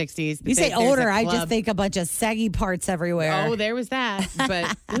 50s, 60s. But You say there's a older, I club. just think a bunch of saggy parts everywhere. Oh, there was that.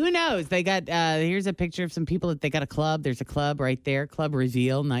 But who knows? They got, here's a picture of some people that they got a club. There's a club right there, Club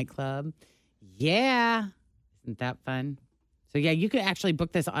Reveal nightclub. Yeah. Isn't that fun? So, yeah, you could actually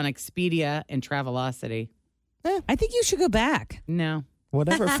book this on Expedia and Travelocity. I think you should go back. No.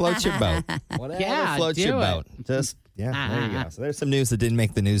 Whatever floats your boat. Whatever floats do your it. boat. Just, there you go. So there's some news that didn't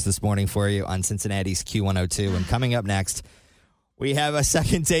make the news this morning for you on Cincinnati's Q102. And coming up next, we have a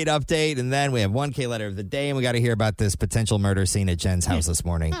second date update, and then we have 1K letter of the day, and we got to hear about this potential murder scene at Jen's house this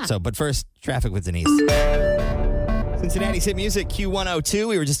morning. But first, traffic with Denise. Cincinnati's hit music, Q102.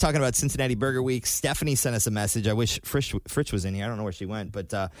 We were just talking about Cincinnati Burger Week. Stephanie sent us a message. I wish Fritch was in here. I don't know where she went,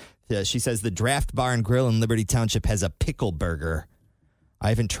 but she says the Draft Bar and Grill in Liberty Township has a pickle burger. I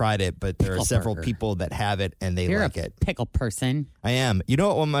haven't tried it, but there are several people that have it, and they You're like a it. pickle person. I am. You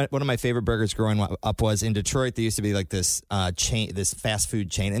know what one of my favorite burgers growing up was? In Detroit, there used to be like this chain, this fast food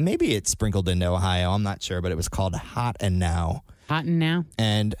chain, and maybe it sprinkled into Ohio. I'm not sure, but it was called Hot and Now. Hot and Now?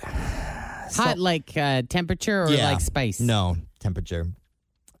 And hot like temperature or like spice? No, temperature.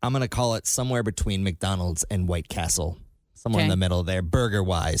 I'm going to call it somewhere between McDonald's and White Castle. Somewhere in the middle there,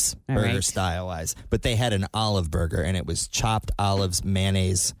 burger-wise, burger-style-wise. But they had an olive burger, and it was chopped olives,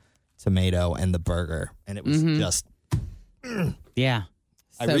 mayonnaise, tomato, and the burger. And it was just... Yeah.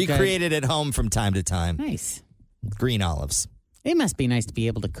 I recreated it at home from time to time. Nice. Green olives. It must be nice to be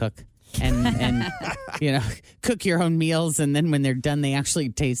able to cook and cook your own meals, and then when they're done, they actually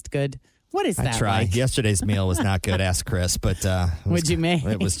taste good. What is that I tried. like? Yesterday's meal was not good, ask Chris, but What'd you make?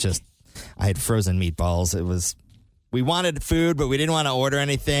 It was just, I had frozen meatballs. It was, we wanted food, but we didn't want to order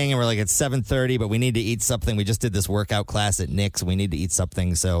anything, and we're like, it's 7:30, but we need to eat something. We just did this workout class at Nick's. We need to eat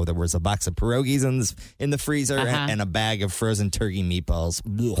something, so there was a box of pierogies in the freezer and a bag of frozen turkey meatballs.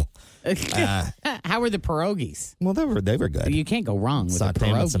 How were the pierogies? Well, they were good. You can't go wrong with a Sauteed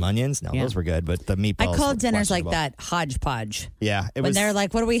pierogi. with some onions. No, those were good, but the meatballs. I call dinners like questionable. that hodgepodge. Yeah, it When was. they're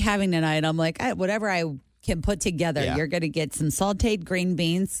like, what are we having tonight? I'm like, whatever I can put together. Yeah. You're going to get some sauteed green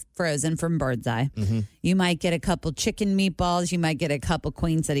beans frozen from Bird's Eye. Mm-hmm. You might get a couple chicken meatballs. You might get a couple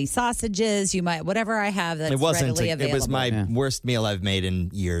Queen City sausages. You might, whatever I have that's readily available. It was my worst meal I've made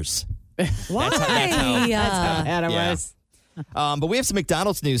in years. Why? That's how bad it was. But we have some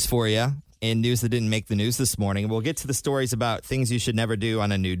McDonald's news for you, and news that didn't make the news this morning. We'll get to the stories about things you should never do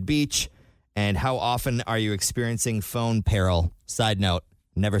on a nude beach, and how often are you experiencing phone peril. Side note,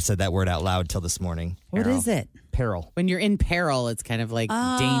 never said that word out loud till this morning. What is it? Peril. When you're in peril, it's kind of like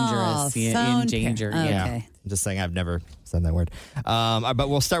dangerous. phone In danger. peril. Yeah. Okay. I'm just saying I've never said that word. But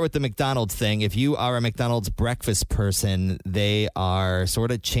we'll start with the McDonald's thing. If you are a McDonald's breakfast person, they are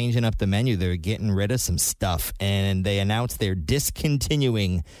sort of changing up the menu. They're getting rid of some stuff, and they announced they're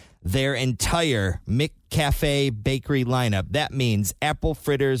discontinuing their entire McCafe bakery lineup. That means apple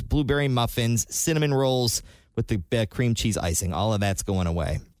fritters, blueberry muffins, cinnamon rolls with the cream cheese icing. All of that's going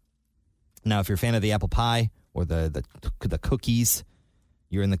away. Now, if you're a fan of the apple pie or the cookies,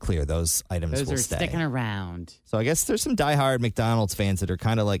 you're in the clear. Those items Those will are stay. sticking around. So I guess there's some diehard McDonald's fans that are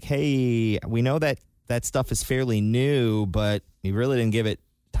kind of like, hey, we know that stuff is fairly new, but you really didn't give it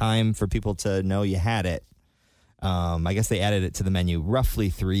time for people to know you had it. I guess they added it to the menu roughly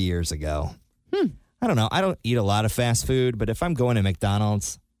 3 years ago. I don't know. I don't eat a lot of fast food, but if I'm going to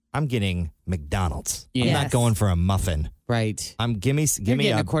McDonald's, I'm getting McDonald's. I'm not Yes. going for a muffin. Right. Give me You're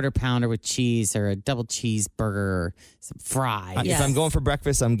getting a quarter pounder with cheese or a double cheeseburger or some fries. If I'm going for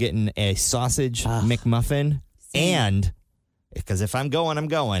breakfast, I'm getting a sausage McMuffin, and because if I'm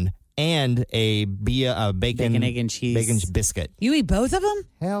going, and a bacon, egg, and cheese bacon biscuit. You eat both of them?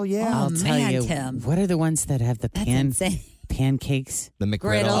 Hell yeah! Oh, I'll tell man, you, Tim. what are the ones that have the That's insane. pancakes? The McGriddles.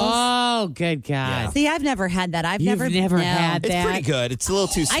 Griddles. Oh, good God. Yeah. See, I've never had that. You've never had It's that? pretty good. It's a little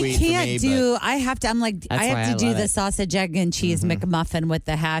too sweet I can't for me. do. I have to. I'm like. That's I why have I to do love the it. sausage, egg, and cheese McMuffin with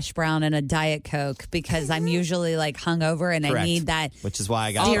the hash brown and a Diet Coke because I'm usually like hungover and Correct. I need that. Which is why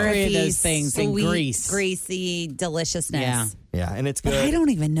I got All both. three of those things in sweet, grease. greasy deliciousness. Yeah. Yeah, and it's good. But I don't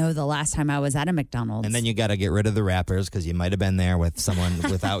even know the last time I was at a McDonald's. And then you got to get rid of the wrappers because you might have been there with someone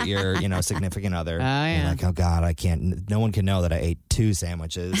without your, significant other. Oh, yeah. You're like, oh God, I can't. No one can know that I ate 2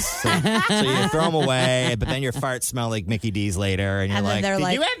 sandwiches. So you throw them away, but then your farts smell like Mickey D's later, and you're And then like, they're did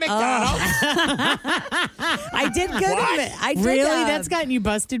like, you at McDonald's? I did go to. I did, Really? That's gotten you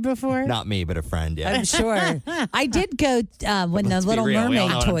busted before? Not me, but a friend. Yeah. I'm sure. I did go when the Let's be Little real. We all Mermaid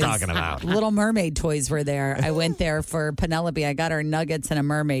know what I'm toys. talking about. Little Mermaid toys were there. I went there for Penelope. I got her nuggets and a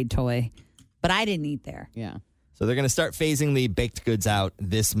mermaid toy, but I didn't eat there. Yeah. So they're going to start phasing the baked goods out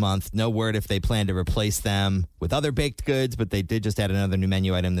this month. No word if they plan to replace them with other baked goods, but they did just add another new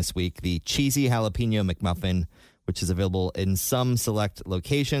menu item this week, the cheesy jalapeno McMuffin, which is available in some select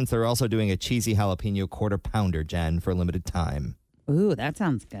locations. They're also doing a cheesy jalapeno quarter pounder, Jen, for a limited time. Ooh, that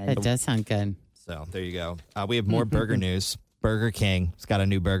sounds good. That does sound good. So there you go. We have more burger news. Burger King has got a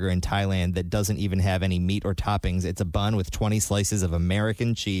new burger in Thailand that doesn't even have any meat or toppings. It's a bun with 20 slices of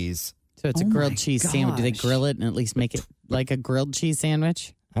American cheese. So it's a Oh grilled my cheese sandwich. Do they gosh. grill it and at least make it like a grilled cheese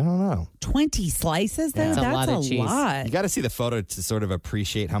sandwich? I don't know. 20 slices, though? That's a That's lot of cheese. lot. You got to see the photo to sort of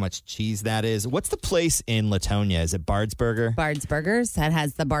appreciate how much cheese that is. What's the place in Latonia? Is it Bard's Burger? Bard's Burgers, that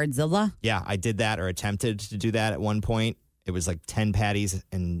has the Bardzilla. Yeah, I did that or attempted to do that at one point. It was like 10 patties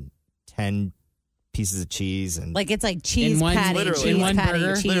and 10 pieces of cheese. And Like it's like cheese In one- patty, literally, cheese in one patty,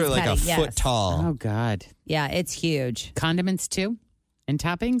 burger? cheese literally like patty. a foot yes. tall. Oh, God. Yeah, it's huge. Condiments too? And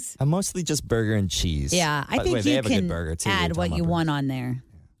toppings? Mostly just burger and cheese. Yeah, I By the way, think they you have a good can burger too. add They're what talking you about want burgers. on there.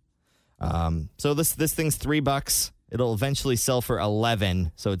 So this thing's $3. It'll eventually sell for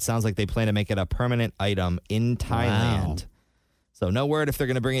 $11. So it sounds like they plan to make it a permanent item in Thailand. Wow. So no word if they're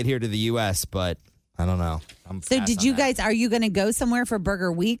going to bring it here to the U.S., but I don't know. So did you guys, are you going to go somewhere for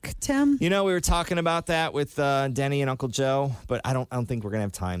Burger Week, Tim? We were talking about that with Denny and Uncle Joe, but I don't think we're going to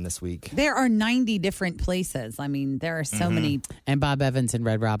have time this week. There are 90 different places. I mean, there are so many. And Bob Evans and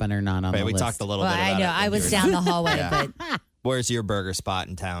Red Robin are not on Right, the we list. talked a little Well, bit about I know. it. I when was you were- down the hallway, Yeah. but Where's your burger spot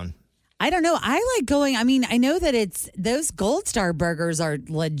in town? I don't know. I like going. I mean, I know that those Gold Star burgers are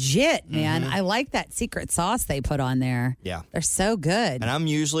legit, man. I like that secret sauce they put on there. Yeah. They're so good. And I'm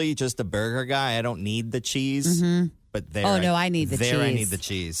usually just a burger guy. I don't need the cheese. But there, Oh, no, I need the there I cheese. need the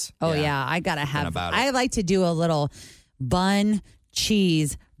cheese. Oh yeah, I gotta have. about it. I like to do a little bun,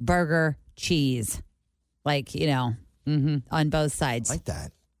 cheese, burger, cheese, like on both sides. I like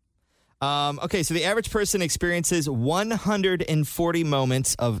that. Okay, so the average person experiences 140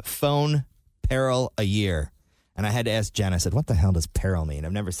 moments of phone peril a year. And I had to ask Jen, I said, what the hell does peril mean?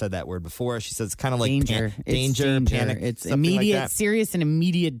 I've never said that word before. She says it's kind of like danger. It's danger, panic. It's something immediate, like that. serious and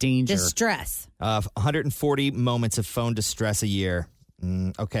immediate danger. Distress. 140 moments of phone distress a year.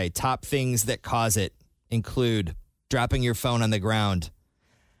 Okay, top things that cause it include dropping your phone on the ground.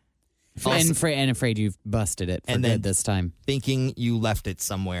 And afraid you've busted it for And then- good this time. Thinking you left it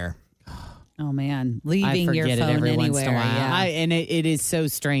somewhere. Oh man, I leaving forget your it phone every anywhere. once in a while. Yeah. And it is so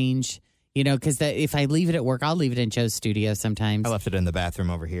strange, because if I leave it at work, I'll leave it in Joe's studio sometimes. I left it in the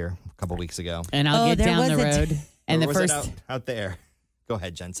bathroom over here a couple weeks ago. And I'll get there down the was a road. And Or the was it first, out there. Go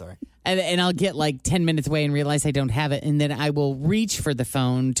ahead, Jen. Sorry. and I'll get like 10 minutes away and realize I don't have it. And then I will reach for the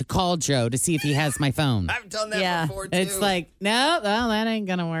phone to call Joe to see if he has my phone. I've done that Yeah. before, too. It's like, no, well, that ain't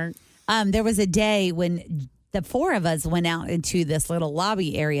going to work. There was a day when the four of us went out into this little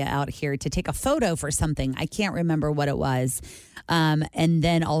lobby area out here to take a photo for something. I can't remember what it was. And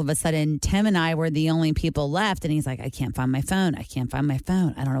then all of a sudden, Tim and I were the only people left. And he's like, I can't find my phone. I can't find my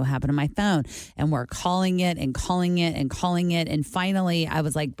phone. I don't know what happened to my phone. And we're calling it and calling it and calling it. And finally, I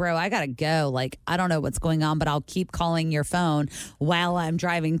was like, bro, I got to go. Like, I don't know what's going on, but I'll keep calling your phone while I'm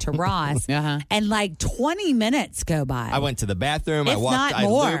driving to Ross. And like 20 minutes go by. I went to the bathroom. I If walked. not I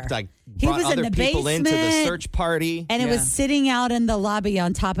more. looped. I He brought was in other the people into the basement. search party. And it was sitting out in the lobby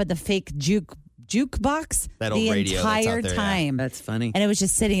on top of the fake jukebox That old the radio that's out entire there, yeah. time. That's funny. And it was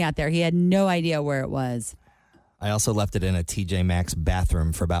just sitting out there. He had no idea where it was. I also left it in a TJ Maxx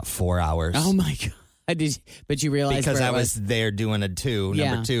bathroom for about 4 hours. Oh, my God. But you realized Because where I it was there doing number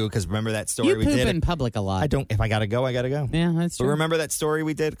 2. Because remember that story You we poop did? in public a lot. I don't. If I gotta go, I gotta go. Yeah, that's But true. remember that story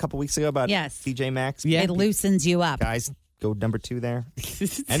we did a couple weeks ago about Yes. TJ Maxx? Yeah. It loosens you up. Guys go number 2 there.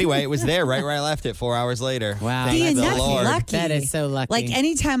 Anyway, it was there right where I left it 4 hours later. Wow. Thank See, the that's Lord. lucky. That is so lucky. Like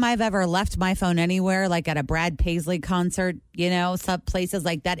anytime I've ever left my phone anywhere, like at a Brad Paisley concert, some places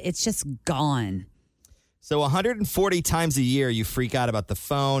like that, it's just gone. So 140 times a year you freak out about the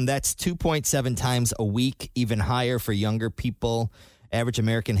phone. That's 2.7 times a week, even higher for younger people. Average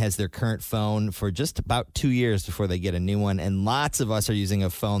American has their current phone for just about 2 years before they get a new one. And lots of us are using a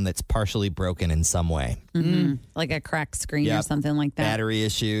phone that's partially broken in some way. Mm-hmm. Like a cracked screen or something like that. Battery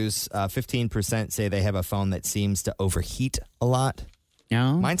issues. 15% say they have a phone that seems to overheat a lot.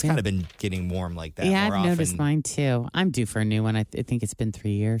 No, Mine's kind of been getting warm like that. Yeah, more I've often. noticed mine too. I'm due for a new one. I think it's been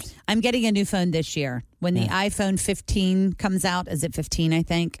 3 years. I'm getting a new phone this year. When the iPhone 15 comes out, is it 15, I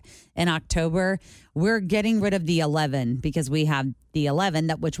think, in October, we're getting rid of the 11 because we have the 11,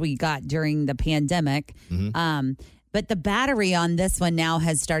 which we got during the pandemic. Mm-hmm. But the battery on this one now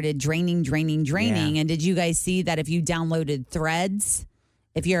has started draining. Yeah. And did you guys see that if you downloaded Threads,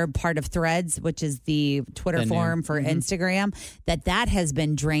 if you're a part of Threads, which is the Twitter forum for Instagram, that has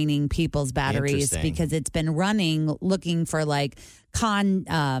been draining people's batteries because it's been running, looking for like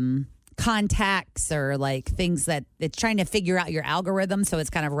contacts or like things that it's trying to figure out your algorithm. So it's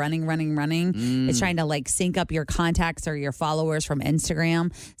kind of running. It's trying to like sync up your contacts or your followers from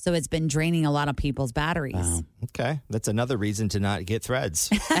Instagram. So it's been draining a lot of people's batteries. Wow. Okay. That's another reason to not get Threads.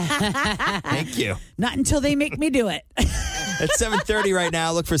 Thank you. Not until they make me do it. It's 7:30 right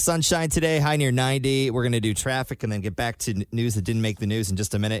now. Look for sunshine today, high near 90. We're going to do traffic and then get back to news that didn't make the news in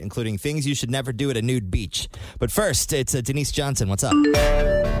just a minute, including things you should never do at a nude beach. But first, it's Denise Johnson. What's up?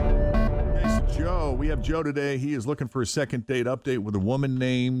 It's Joe. We have Joe today. He is looking for a second date update with a woman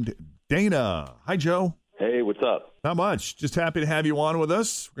named Dana. Hi, Joe. Hey, what's up? Not much. Just happy to have you on with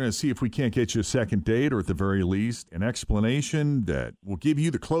us. We're going to see if we can't get you a second date or at the very least an explanation that will give you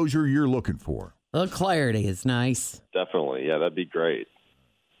the closure you're looking for. A little clarity is nice. Definitely. Yeah, that'd be great.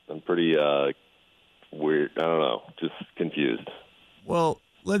 I'm pretty weird. I don't know. Just confused. Well,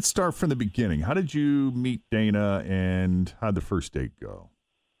 let's start from the beginning. How did you meet Dana and how'd the first date go?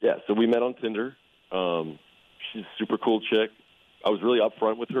 Yeah, so we met on Tinder. She's a super cool chick. I was really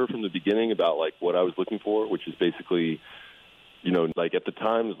upfront with her from the beginning about like what I was looking for, which is basically, like at the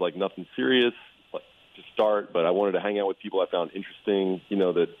time it was like nothing serious like, to start, but I wanted to hang out with people I found interesting,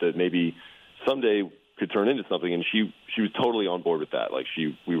 that maybe someday could turn into something. And she was totally on board with that. Like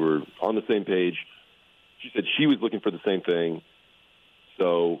we were on the same page. She said she was looking for the same thing.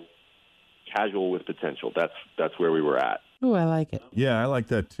 So casual with potential. That's where we were at. Oh, I like it. Yeah, I like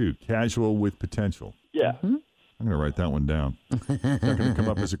that too. Casual with potential. Yeah. Mm-hmm. I'm going to write that one down. Is that going to come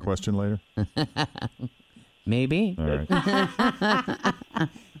up as a question later? Maybe. All right.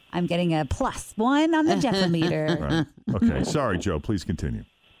 I'm getting a +1 on the Jeffometer. Right. Okay. Sorry, Joe. Please continue.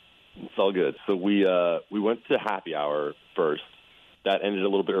 It's all good. So we went to happy hour first. That ended a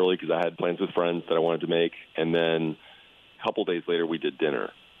little bit early because I had plans with friends that I wanted to make. And then a couple days later, we did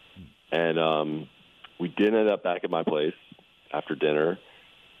dinner. And we did end up back at my place after dinner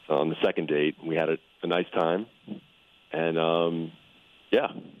on the second date. We had a nice time. And,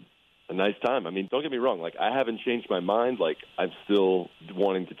 a nice time. I mean, don't get me wrong. Like, I haven't changed my mind. Like, I'm still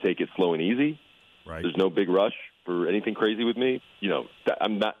wanting to take it slow and easy. Right. There's no big rush for anything crazy with me.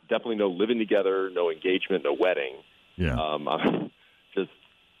 I'm not definitely no living together, no engagement, no wedding. Yeah. I'm just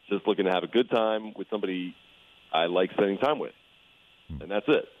looking to have a good time with somebody I like spending time with, and that's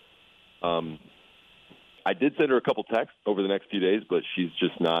it. I did send her a couple texts over the next few days, but she's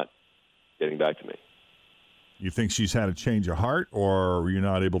just not getting back to me. You think she's had a change of heart, or were you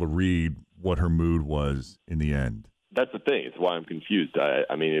not able to read what her mood was in the end? That's the thing. It's why I'm confused.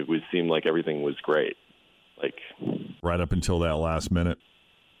 I mean, it would seem like everything was great. Like right up until that last minute?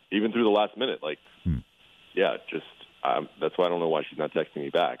 Even through the last minute. Like, yeah, just that's why I don't know why she's not texting me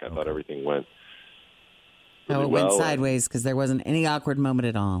back. I thought everything went really it went sideways because there wasn't any awkward moment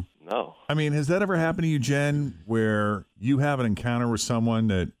at all. No. I mean, has that ever happened to you, Jen, where you have an encounter with someone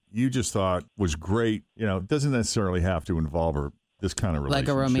that you just thought was great? It doesn't necessarily have to involve this kind of relationship.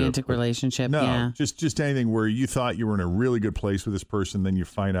 Like a romantic relationship, no, yeah. Just anything where you thought you were in a really good place with this person, then you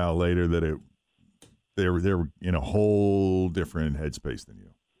find out later that they were in a whole different headspace than you.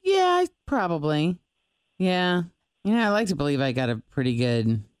 Yeah, probably. Yeah. I like to believe I got a pretty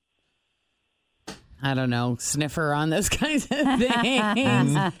good, I don't know, sniffer on those kinds of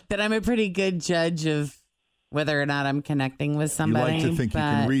things. That I'm a pretty good judge of whether or not I'm connecting with somebody. You like to think you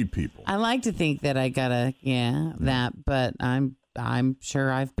can read people. I like to think that I got that, but I'm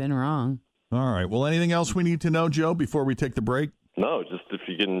sure I've been wrong. All right. Well, anything else we need to know, Joe, before we take the break? No, just if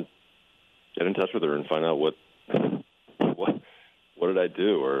you can get in touch with her and find out what did I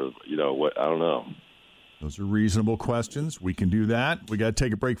do, or what, I don't know. Those are reasonable questions. We can do that. We got to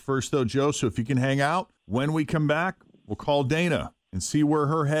take a break first, though, Joe. So if you can hang out, when we come back, we'll call Dana and see where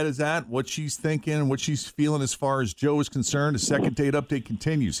her head is at, what she's thinking, what she's feeling as far as Joe is concerned. A second date update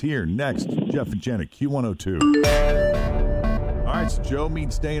continues here next. Jeff and Jenn at Q102. All right, so Joe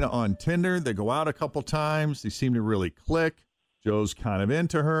meets Dana on Tinder. They go out a couple times. They seem to really click. Joe's kind of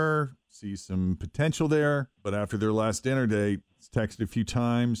into her, sees some potential there. But after their last dinner date, he's texted a few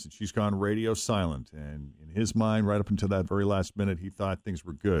times, and she's gone radio silent. And in his mind, right up until that very last minute, he thought things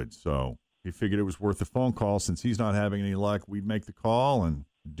were good. So he figured it was worth a phone call. Since he's not having any luck, we'd make the call and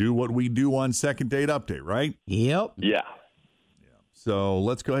do what we do on Second Date Update, right? Yep. Yeah. So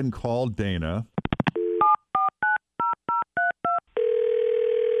let's go ahead and call Dana.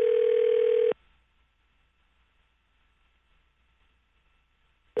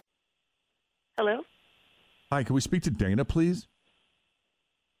 Hello? Hi, can we speak to Dana, please?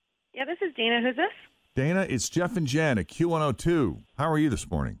 Yeah, this is Dana. Who's this? Dana, it's Jeff and Jenn at Q102. How are you this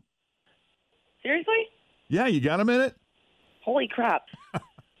morning? Seriously? Yeah, you got a minute? Holy crap.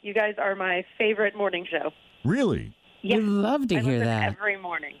 You guys are my favorite morning show. Really? Yes. We'd love to I hear listen that. every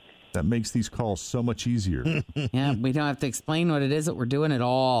morning. That makes these calls so much easier. Yeah, we don't have to explain what it is that we're doing at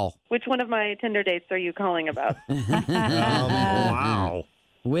all. Which one of my Tinder dates are you calling about? Wow.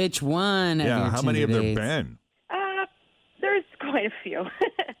 Which one? Of Yeah, your how many have Tinder there dates? been? There's quite a few.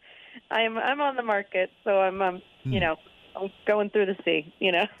 I'm on the market, so I'm I'm going through the sea,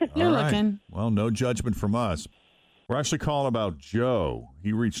 You're All right. looking. Well, no judgment from us. We're actually calling about Joe.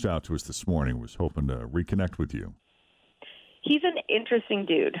 He reached out to us this morning, was hoping to reconnect with you. He's an interesting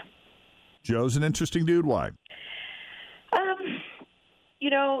dude. Joe's an interesting dude? Why?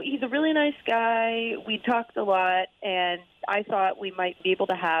 He's a really nice guy. We talked a lot, and I thought we might be able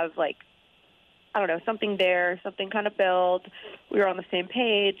to have, something there, something kind of build. We were on the same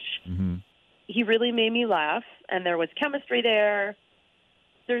page. Mm-hmm. He really made me laugh, and there was chemistry there.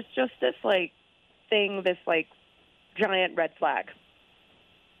 There's just this, giant red flag.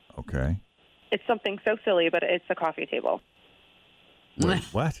 Okay. It's something so silly, but it's a coffee table. Wait,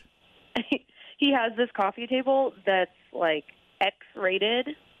 what? He has this coffee table that's, X-rated.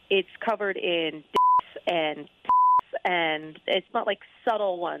 It's covered in dicks and it's not,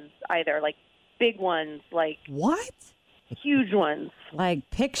 subtle ones either, big ones, What? huge ones. Like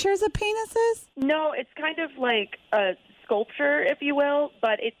pictures of penises? No, it's kind of like a sculpture, if you will,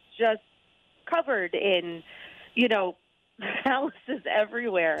 but it's just covered in, phalluses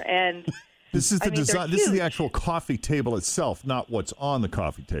everywhere. And This is the design. they're This is the huge. actual coffee table itself, not what's on the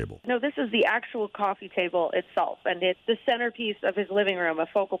coffee table. No, this is the actual coffee table itself, and it's the centerpiece of his living room, a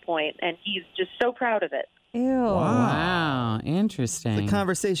focal point, and he's just so proud of it. Ew. Wow, interesting. The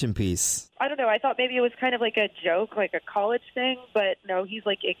conversation piece. I don't know. I thought maybe it was kind of like a joke, like a college thing, but no, he's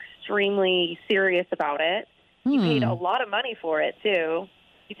extremely serious about it. He paid a lot of money for it, too.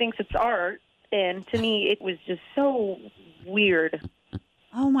 He thinks it's art, and to me, it was just so weird.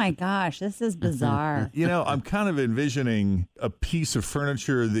 Oh my gosh, this is bizarre. I'm kind of envisioning a piece of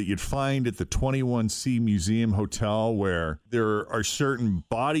furniture that you'd find at the 21C Museum Hotel where there are certain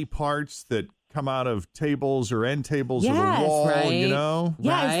body parts that come out of tables or end tables of the wall, right. Yes,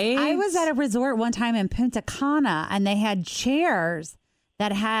 Right? I was at a resort one time in Punta Cana, and they had chairs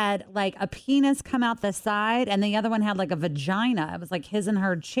that had a penis come out the side, and the other one had a vagina. It was his and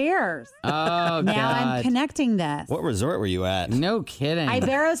her chairs. Oh, Now God. I'm connecting this. What resort were you at? No kidding.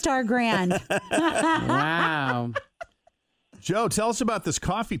 Iberostar Grand. Wow. Joe, tell us about this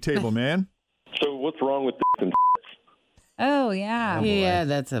coffee table, man. So what's wrong with this? And Oh, yeah. Yeah,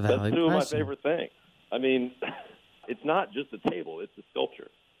 that's a that's valid two of my question. favorite things. I mean, it's not just a table; it's a sculpture.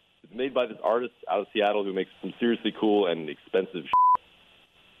 It's made by this artist out of Seattle who makes some seriously cool and expensive.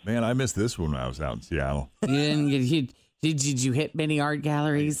 Man, I missed this when I was out in Seattle. You didn't get did you hit many art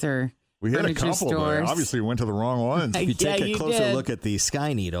galleries or We hit a furniture couple, but stores? obviously we went to the wrong ones. If you take Yeah, a you closer did. look at the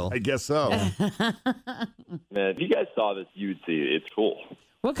Sky Needle. I guess so. Man, if you guys saw this, you'd see it. It's cool.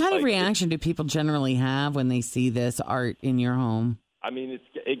 What kind of Like, reaction do people generally have when they see this art in your home? I mean,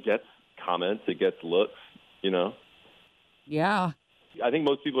 it gets comments, it gets looks. Yeah. I think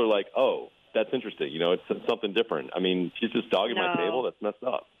most people are like, "Oh, that's interesting." It's something different. I mean, she's just dogging my No. table. That's messed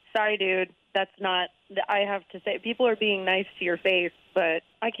up. Sorry, dude. That's not. I have to say, people are being nice to your face, but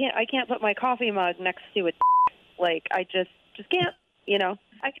I can't put my coffee mug next to it. I just can't.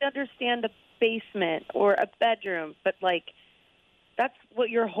 I can understand a basement or a bedroom, but that's what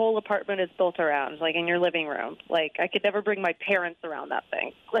your whole apartment is built around. In your living room. I could never bring my parents around that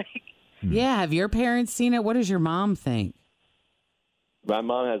thing. Yeah, have your parents seen it? What does your mom think? My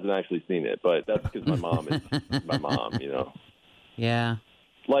mom hasn't actually seen it, but that's because my mom is my mom. Yeah.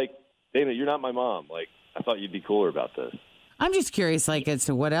 Dana, you're not my mom. I thought you'd be cooler about this. I'm just curious, like, as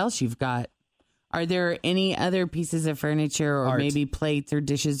to what else you've got. Are there any other pieces of furniture or maybe plates or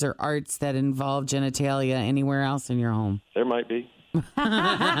dishes or arts that involve genitalia anywhere else in your home? There might be.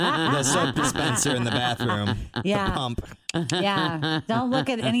 The soap dispenser in the bathroom. Yeah. The pump. Yeah. Don't look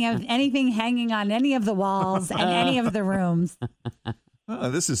at anything hanging on any of the walls and any of the rooms.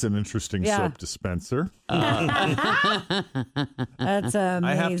 This is an interesting soap dispenser. That's amazing.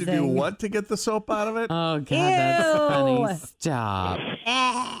 I have to do what to get the soap out of it? Oh, God, that's funny. Stop.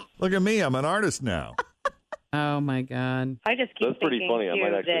 Look at me. I'm an artist now. Oh, my God. I just keep That's pretty thinking, funny. I too,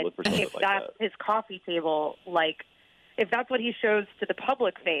 might actually that look for something if like that's that. his coffee table, like, if that's what he shows to the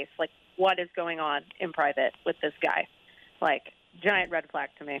public face, like, what is going on in private with this guy? Like, giant red flag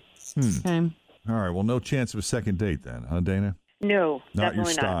to me. Okay. All right. Well, no chance of a second date then, huh, Dana? No, Not your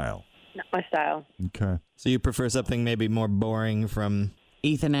definitely style. Not my style. Okay. So you prefer something maybe more boring from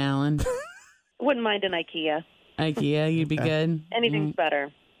Ethan Allen. Wouldn't mind an IKEA. IKEA, you'd be good. Anything's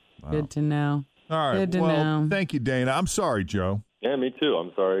better. Wow. Good to know. All right. Good to well, know. thank you, Dana. I'm sorry, Joe. Yeah, me too.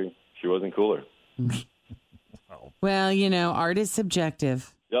 I'm sorry she wasn't cooler. Well, art is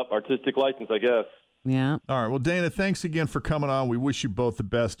subjective. Yep, artistic license, I guess. Yeah. All right. Well, Dana, thanks again for coming on. We wish you both the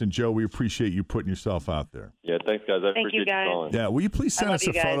best. And, Joe, we appreciate you putting yourself out there. Yeah, thanks, guys. I Thank you, appreciate guys. calling. Yeah. Will you please send love us a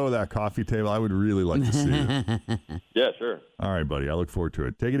you guys. photo of that coffee table? I would really like to see it. Yeah, sure. All right, buddy. I look forward to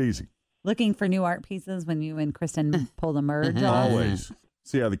it. Take it easy. Looking for new art pieces when you and Kristen pull the merge off. Always.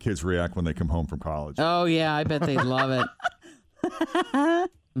 See how the kids react when they come home from college. Oh, yeah, I bet they'd love it. That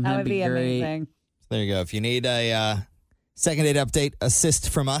That'd would be great. amazing. There you go. If you need a second date update assist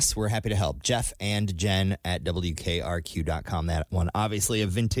from us, we're happy to help. Jeff and Jen at WKRQ.com. That one, obviously a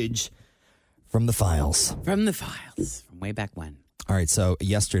vintage from the files. From the files from way back when. All right, so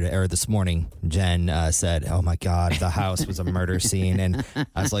yesterday or this morning, Jen said, "Oh my God, the house was a murder scene," and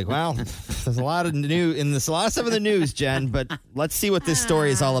I was like, "Well, there's a lot of a lot of stuff in the news, Jen, but let's see what this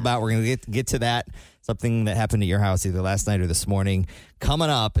story is all about." We're gonna get to that. Something that happened at your house either last night or this morning coming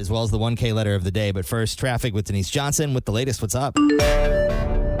up, as well as the 1K letter of the day. But first, traffic with Denise Johnson with the latest. What's up?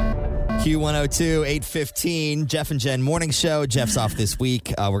 Q102, 8:15, Jeff and Jen morning show. Jeff's off this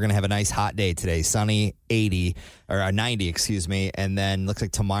week. We're going to have a nice hot day today. Sunny, 90, excuse me. And then looks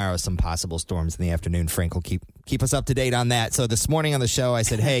like tomorrow some possible storms in the afternoon. Frank will keep us up to date on that. So this morning on the show, I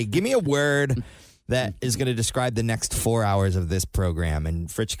said, hey, give me a word that is going to describe the next 4 hours of this program. And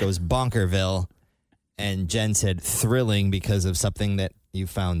Fritch goes Bonkerville. And Jen said thrilling because of something that you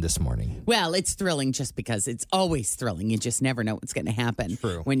found this morning. Well, it's thrilling just because it's always thrilling. You just never know what's going to happen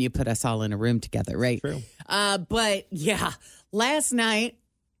when you put us all in a room together, right? True. But yeah, last night,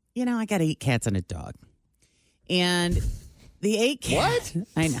 I got 8 cats and a dog. And the 8 cats. What?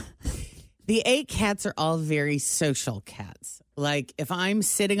 I know. The 8 cats are all very social cats. Like if I'm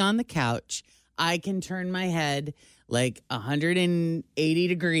sitting on the couch, I can turn my head like 180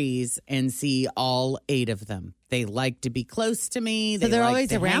 degrees and see all 8 of them. They like to be close to me. So they're like always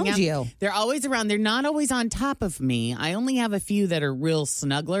to hang around out. you. They're always around. They're not always on top of me. I only have a few that are real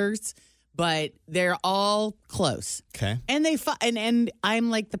snugglers, but they're all close. Okay. And they and I'm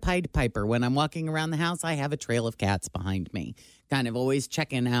like the Pied Piper. When I'm walking around the house, I have a trail of cats behind me, kind of always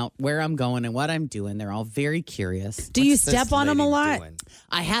checking out where I'm going and what I'm doing. They're all very curious. Do you step on them a lot?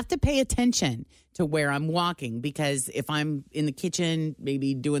 I have to pay attention to where I'm walking because if I'm in the kitchen,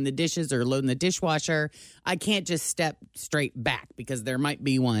 maybe doing the dishes or loading the dishwasher, I can't just step straight back because there might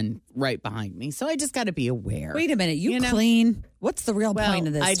be one right behind me. So I just got to be aware. Wait a minute. You clean? What's the real point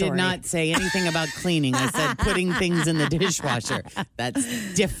of this I story? did not say anything about cleaning. I said putting things in the dishwasher.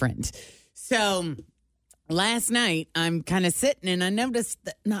 That's different. So last night, I'm kind of sitting and I noticed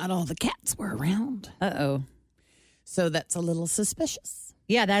that not all the cats were around. Uh-oh. So that's a little suspicious.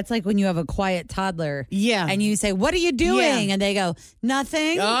 Yeah, that's like when you have a quiet toddler. Yeah. And you say, what are you doing? Yeah. And they go,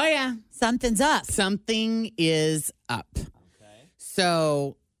 nothing. Oh, yeah. Something's up. Something is up. Okay.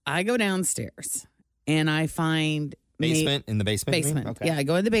 So I go downstairs and I find... Basement? In the basement? you mean? Basement. Okay. Yeah, I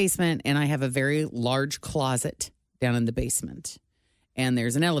go in the basement and I have a very large closet down in the basement. And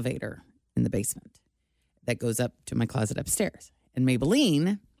there's an elevator in the basement that goes up to my closet upstairs. And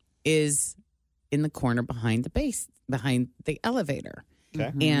Maybelline is in the corner behind the elevator.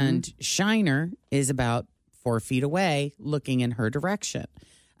 Okay. And Shiner is about 4 feet away looking in her direction.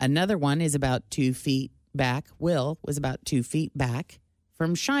 Another one is about 2 feet back. Will was about 2 feet back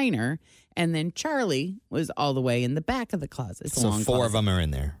from Shiner. And then Charlie was all the way in the back of the closet. It's a So long 4 of closet. them are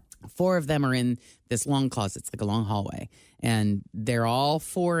in there. 4 of them are in this long closet. It's like a long hallway. And they're all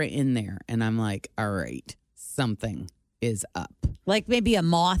 4 in there. And I'm like, all right, something is up. Like maybe a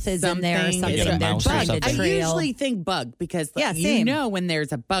moth is in there or something. Like a mouse or They're trying to something. I trail. usually think bug because Yeah, you same. know when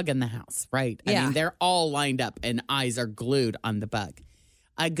there's a bug in the house, right? I Yeah. mean, they're all lined up and eyes are glued on the bug.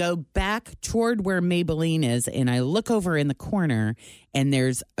 I go back toward where Maybelline is and I look over in the corner and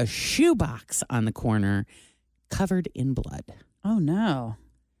there's a shoebox on the corner covered in blood. Oh, no.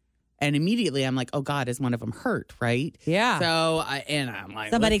 And immediately I'm like, oh God, is one of them hurt, right? Yeah. So I'm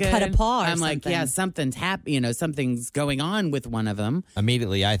like, Somebody cut a looking. paw or I'm like, something. yeah, something's happening. Something's going on with one of them.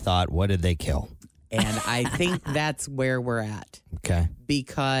 Immediately, I thought, what did they kill? And I think that's where we're at. Okay.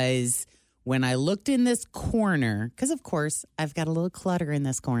 Because when I looked in this corner, because of course I've got a little clutter in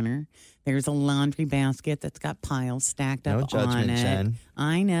this corner. There's a laundry basket that's got piles stacked up No judgment, on it. Jen.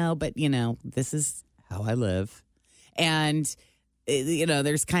 I know, but this is how I live. And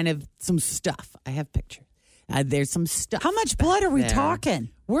there's kind of some stuff. I have pictures. There's some stuff. How much blood are we there. talking?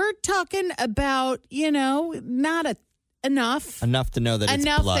 We're talking about, not enough. Enough to know that it's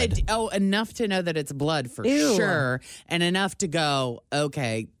blood. Enough to know that it's blood for Ew. sure. And enough to go,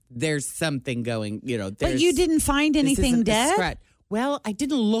 okay, there's something going, But you didn't find this anything isn't a dead? scratch. Well, I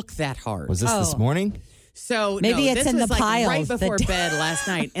didn't look that hard. Was this morning? So Maybe no, it's this in was the like piles right that before day. bed last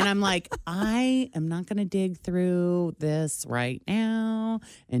night, and I'm like, I am not going to dig through this right now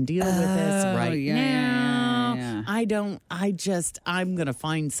and deal with this right now. Yeah. I'm going to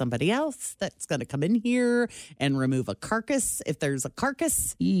find somebody else that's going to come in here and remove a carcass if there's a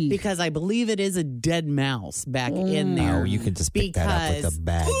carcass, because I believe it is a dead mouse back in there. Oh, you could just pick that up with a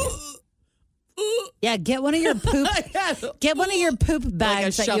bag. Yeah, get one of your poop. Get one of your poop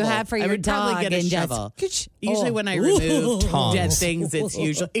bags that you shovel. have for I your would probably dog get a and shovel. just. Usually when I remove Tongs. dead things, it's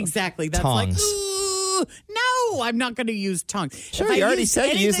usually exactly that's Tongs. like. Ooh, no, I'm not going to use tongs. Sure, If I you already use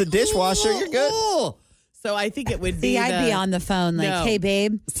said you use the anything- dishwasher. You're good. Ooh. So I think it would be. See, I'd be on the phone like, No. "Hey,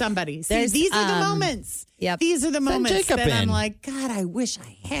 babe, Somebody. See, There's, these are the moments. Yep. These are the Send moments Jacob that I'm in. like, God, I wish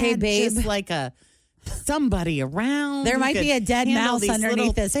I had Hey, babe. just like somebody around. There who might could be a dead handle mouse these underneath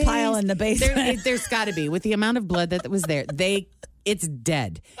little this things. pile in the basement." There's got to be. With the amount of blood that was there, it's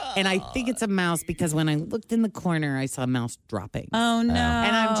dead. And I think it's a mouse because when I looked in the corner, I saw a mouse dropping. Oh no!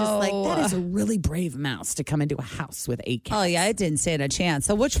 And I'm just like, that is a really brave mouse to come into a house with 8 cats. Oh yeah, it didn't stand a chance.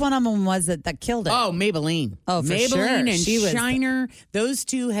 So which one of them was it that killed it? Oh, Maybelline. Oh, for Maybelline sure. and She was- Shiner. Those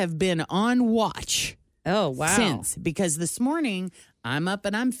two have been on watch. Oh wow! Since, because this morning I'm up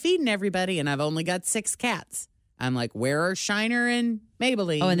and I'm feeding everybody and I've only got 6 cats. I'm like, where are Shiner and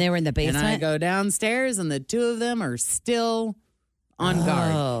Maybelline? Oh, and they were in the basement? And I go downstairs and the 2 of them are still on Oh.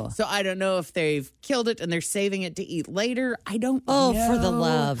 guard. So I don't know if they've killed it and they're saving it to eat later. I don't know. Oh, for the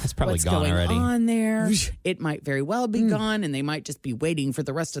love. It's probably what's gone going already. on there. It might very well be gone and they might just be waiting for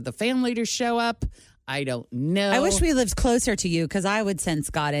the rest of the family to show up. I don't know. I wish we lived closer to you because I would send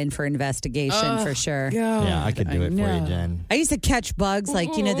Scott in for investigation for sure. Yeah, I could do it for you, know. Jen. I used to catch bugs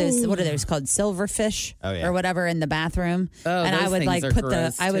like those what are those called, silverfish Oh, yeah. or whatever in the bathroom, Oh, and I those would things like are put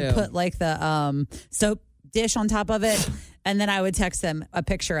gross, too. the soap dish on top of it, and then I would text them a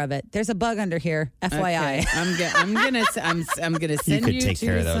picture of it. There's a bug under here, FYI. Okay. I'm gonna send You could you take to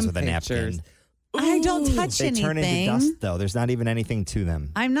care of those some with a pictures. napkin. I don't touch They anything. turn into dust, though. There's not even anything to them.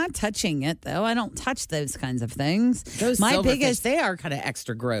 I'm not touching it though. I don't touch those kinds of things. Those My silverfish, biggest they are kind of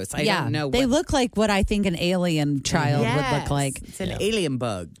extra gross. I yeah, don't know. they what, look like what I think an alien child would look Yes, like. It's an alien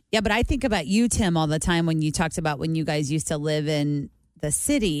bug. Yeah, but I think about you, Tim, all the time when you talked about when you guys used to live in the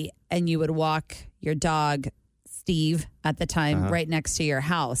city and you would walk your dog, Steve, at the time, right next to your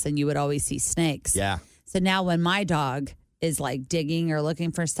house, and you would always see snakes. Yeah. So now when my dog is like digging or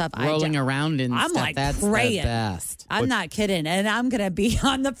looking for stuff, Rolling around and I'm stuff. like That's praying. the best. I'm not kidding. And I'm going to be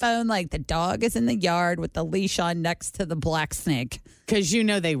on the phone like the dog is in the yard with the leash on next to the black snake. Because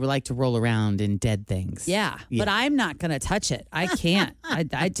they like to roll around in dead things. Yeah, but I'm not going to touch it. I can't. I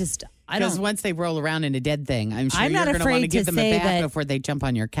Because don't. once they roll around in a dead thing, I'm sure I'm you're not going to want to afraid give to them a say bath that- before they jump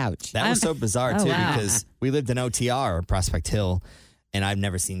on your couch. That was so bizarre, Oh, too, wow. because we lived in OTR, Prospect Hill, and I've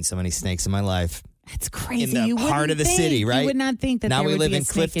never seen so many snakes in my life. It's crazy. In the You heart wouldn't of the think. city, right? You would not think that now there we would live be a in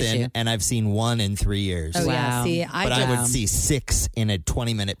snake Clifton, issue. and I've seen 1 in 3 years. Oh, yeah. Wow. See, But I would see 6 in a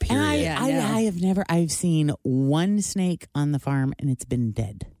 20-minute period. Yeah, no. I've seen 1 snake on the farm and it's been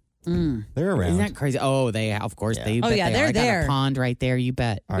dead. They're around. Isn't that crazy? Oh, of course Yeah. they. Oh, bet yeah, they they're are. I got there. a pond right there. You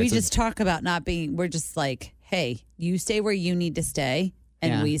bet. All right, we so- just talk about not being, we're just like, hey, you stay where you need to stay,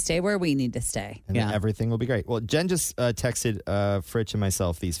 and Yeah. we stay where we need to stay. and then everything will be great. Well, Jen just texted Fritch and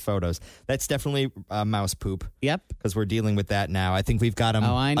myself these photos. That's definitely mouse poop Yep. because we're dealing with that now. I think we've got them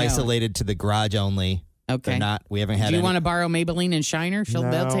Oh, I know. isolated to the garage only. Okay. They're not. We haven't had. Do you any- want to borrow Maybelline and Shiner?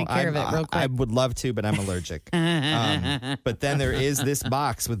 They'll take care of it real quick. I would love to, but I'm allergic. But then there is this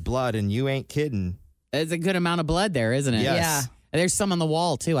box with blood, and you ain't kidding. It's a good amount of blood there, isn't it? Yes. Yeah. There's some on the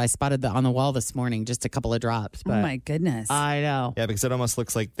wall, too. I spotted on the wall this morning, just a couple of drops. But Oh, my goodness. I know. Yeah, because it almost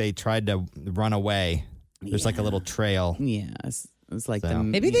looks like they tried to run away. There's like a little trail. Yes. It's like So.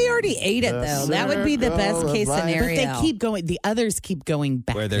 Maybe they already ate it, though. That would be the best case But scenario. they keep going. The others keep going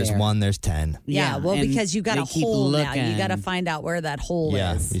back. Where there's there. one, there's 10. Yeah, well, and because you got they a keep hole now. You looking. got to find out where that hole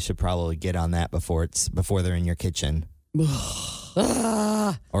Yeah, is. you should probably get on that before they're in your kitchen.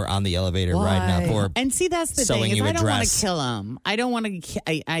 Or on the elevator riding up, or And see, that's the sewing thing. Is you I a don't want to dress. kill them. I don't want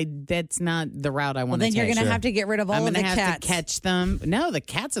to. That's not the route I Well, want to then take. you're going to have to get rid of all I'm of gonna the have cats. to catch them. No, the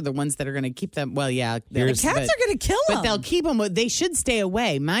cats are the ones that are going to keep them. Well, yeah, The cats are going to kill them. But they'll keep them. They should stay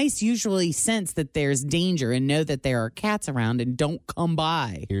away. Mice usually sense that there's danger and know that there are cats around and don't come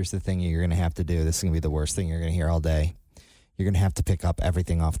by. Here's the thing you're going to have to do. This is going to be the worst thing you're going to hear all day. You're going to have to pick up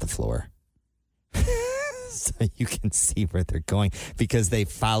everything off the floor. So you can see where they're going, because they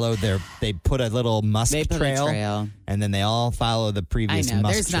put a little musk They put a trail. and then they all follow the I previous know.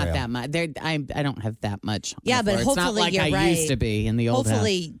 musk There's trail. not that much. I don't have that much. on Yeah, the but floor. It's not hopefully like you're I right. used to be in the old house.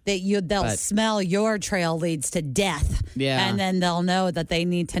 Hopefully they'll But- smell your trail leads to death. Yeah. And then they'll know that they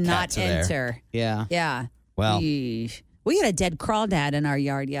need to not Cats are there. enter. Yeah. Yeah. Well- Yeesh. We had a dead crawdad in our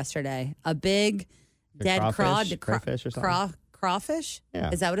yard yesterday. A big dead crawfish? Crayfish or something? crawfish? Yeah.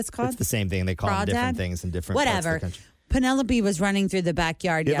 Is that what it's called? It's the same thing. They call them different Crawdad? things in different parts of Whatever. the country. Penelope was running through the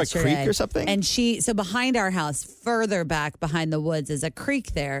backyard You have a yesterday. creek or something? And so behind our house, further back behind the woods, is a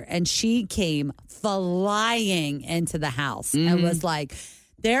creek there. And she came flying into the house Mm-hmm. and was like,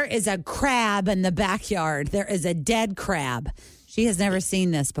 there is a crab in the backyard. There is a dead crab. She has never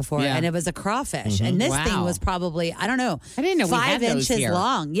seen this before. Yeah. And it was a crawfish. Mm-hmm. And this thing Wow. was probably, I don't know, I didn't know we 5 had those inches here.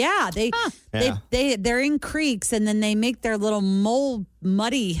 long. Yeah. Yeah. They're in creeks, and then they make their little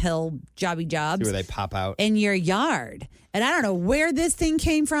muddy hill jobby jobs See where they pop out. in your yard. And I don't know where this thing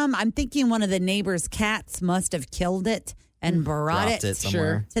came from. I'm thinking one of the neighbor's cats must have killed it and brought Dropped it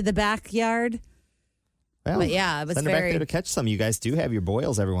somewhere. Sure. to the backyard. Well, But yeah, it was send her back very- there to catch some. You guys do have your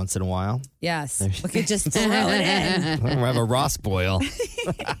boils every once in a while. Yes. We could just throw it in. We have a Ross boil.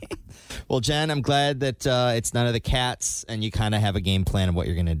 Well, Jen, I'm glad that it's none of the cats, and you kind of have a game plan of what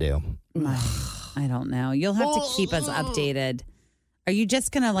you're going to do. I don't know. You'll have to keep us updated. Are you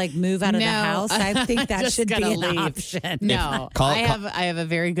just going to move out of the No. house? I think that Just should be gonna an leave. option. No, Call- I have a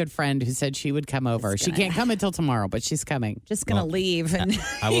very good friend who said she would come over. She can't come until tomorrow, but she's coming. Just going to leave and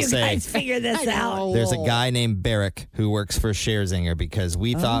I will you say- guys figure this out. There's a guy named Barrick who works for Scherzinger, because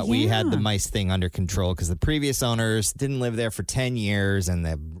we thought we had the mice thing under control, because the previous owners didn't live there for 10 years and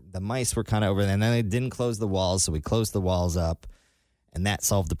the mice were kind of over there. And then they didn't close the walls, so we closed the walls up, and that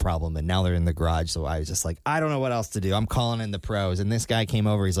solved the problem. And now they're in the garage, so I was just like, I don't know what else to do. I'm calling in the pros. And this guy came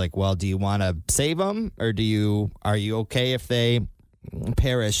over. He's like, well, do you want to save them, or are you okay if they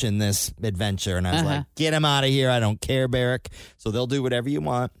perish in this adventure? And I was like, get them out of here. I don't care, Barrick. So they'll do whatever you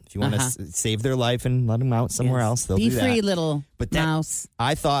want. If you want to save their life and let them out somewhere else, they'll Be do that. free, little mouse.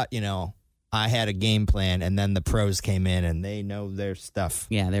 I thought, I had a game plan, and then the pros came in, and they know their stuff.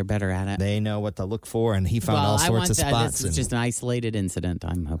 Yeah, they're better at it. They know what to look for, and he found all sorts of spots. This is just an isolated incident,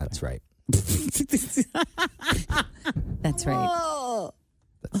 I'm hoping. That's right. That's right.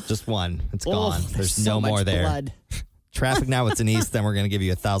 That's just one. It's Oh, gone. There's so no much more there. blood. Traffic now. It's an east. Then we're going to give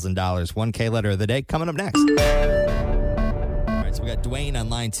you $1,000. 1K letter of the day coming up next. All right, so we got Dwayne on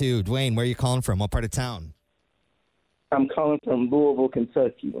line 2. Dwayne, where are you calling from? What part of town? I'm calling from Louisville,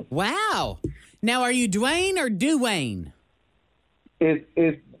 Kentucky. Wow. Now, are you Dwayne or Dwayne? It's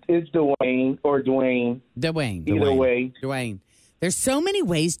Dwayne or Dwayne. Dwayne. Either way. Dwayne. There's so many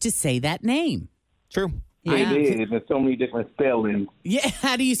ways to say that name. True. It is. There's so many different spellings. Yeah.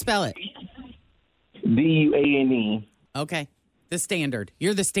 How do you spell it? Dune. Okay. The standard.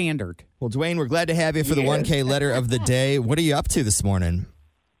 You're the standard. Well, Dwayne, we're glad to have you for the 1K letter of the day. What are you up to this morning?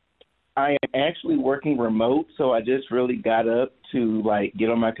 I am actually working remote, so I just really got up to get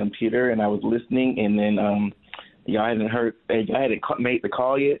on my computer, and I was listening, and then y'all hadn't made the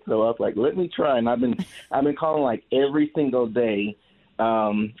call yet, so I was like, let me try. And I've been calling every single day,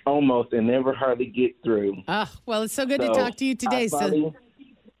 almost, and never hardly get through. Well, it's so good to talk to you today.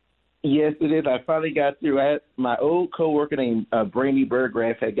 Yes, it is. I finally got through. My old coworker named Brandy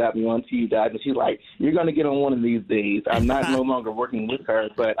Burgraff had got me on to you guys, and she's like, "You're going to get on one of these days." I'm no longer working with her,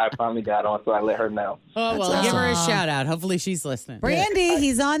 but I finally got on, so I let her know. Oh, well, give her a shout out. Hopefully she's listening. Brandy,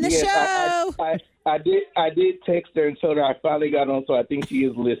 he's on the show. I did text her and told her I finally got on, so I think she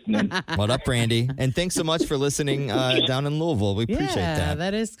is listening. What up, Brandy? And thanks so much for listening down in Louisville. We appreciate that.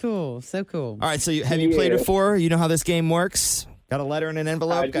 That is cool. So cool. All right, so have you played before? You know how this game works? Got a letter in an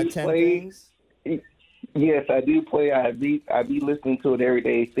envelope? Got 10 things? Yes, I do play. I be listening to it every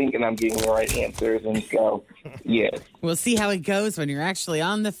day, thinking I'm getting the right answers, and so yes. We'll see how it goes when you're actually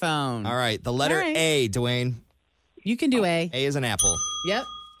on the phone. All right, the letter A, Dwayne. You can do A. A is an apple. Yep.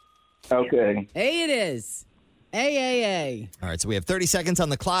 Okay. A it is. A. All right, so we have 30 seconds on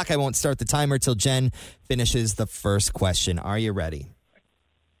the clock. I won't start the timer till Jen finishes the first question. Are you ready?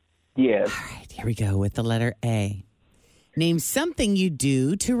 Yes. All right, here we go with the letter A. Name something you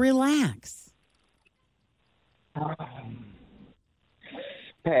do to relax.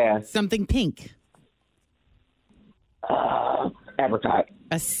 Pass. Something pink. Apricot.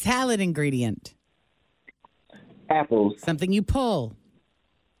 A salad ingredient. Apples. Something you pull.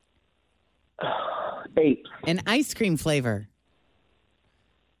 Ape. An ice cream flavor.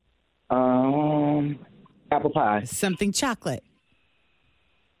 Apple pie. Something chocolate.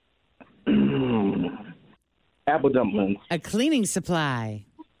 Apple dumplings. A cleaning supply.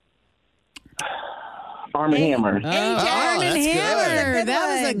 Arm & Hammer. Arm & Hammer. Good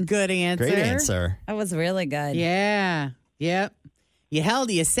That was a one. good answer. Great answer. That was really good. Yeah. Yep.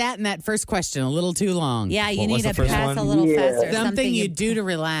 You sat in that first question a little too long. Yeah, you What was need the to first pass one? a little faster. Something you do to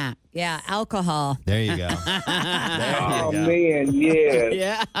relax. Yeah, alcohol. There you go. Oh man, yes.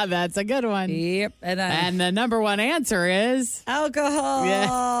 Yeah, that's a good one. Yep. And the number one answer is alcohol.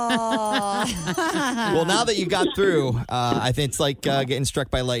 Well, now that you got through, I think it's like getting struck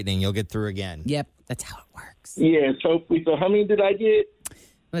by lightning. You'll get through again. Yep, that's how it works. Yes, hopefully. So how many did I get?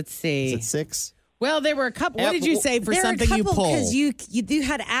 Let's see. Is it 6? Well, there were a couple. What did you say for There were something a you couple pulled? because you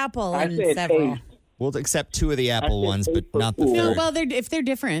had apple I and said several. 8. We'll accept 2 of the apple ones, but not the No, No, third. well, if they're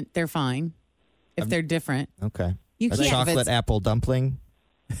different, they're fine. If they're different, Okay. You A can't. chocolate apple dumpling.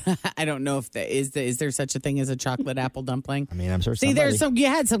 I don't know if is there such a thing as a chocolate apple dumpling. I mean, I'm sure See, you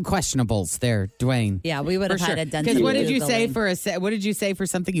had some questionables there, Dwayne. Yeah, we would have For had sure. a done. Because what did you say what did you say for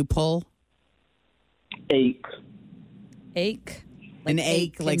something you pull? Ache. Ache. An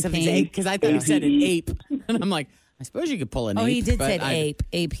ache, like and something's pain? ache. Because I thought you said an ape, and I'm like, I suppose you could pull an ape. Oh, he did but say I- ape.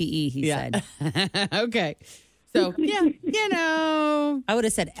 APE. He said. Okay, so yeah, I would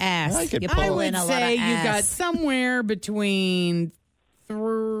have said ass. I could You pull I pull would in a lot say of you got ass. somewhere between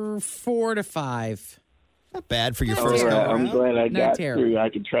 4 to 5. Not bad for your All first right, go I'm around. glad I Not got terrible. through. I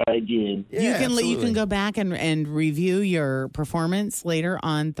could try again. Yeah, you can absolutely. go back and review your performance later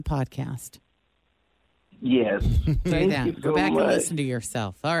on the podcast. Yes. Do Thank that. you Go so back much. and listen to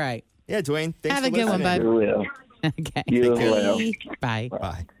yourself. All right. Yeah, Dwayne. Thanks Have for a good one, listening. bud. You will. Okay. You will. Bye.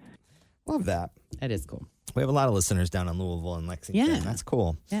 Bye. Love that. That is cool. We have a lot of listeners down in Louisville and Lexington. Yeah. That's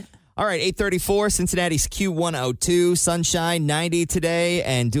cool. Yeah. All right, 8:34, Cincinnati's Q102. Sunshine, 90 today,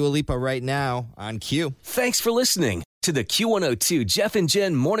 and Dua Lipa right now on Q. Thanks for listening to the Q102 Jeff and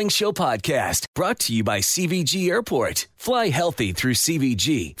Jen Morning Show podcast, brought to you by CVG Airport. Fly healthy through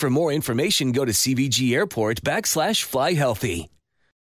CVG. For more information, go to CVG Airport /fly healthy.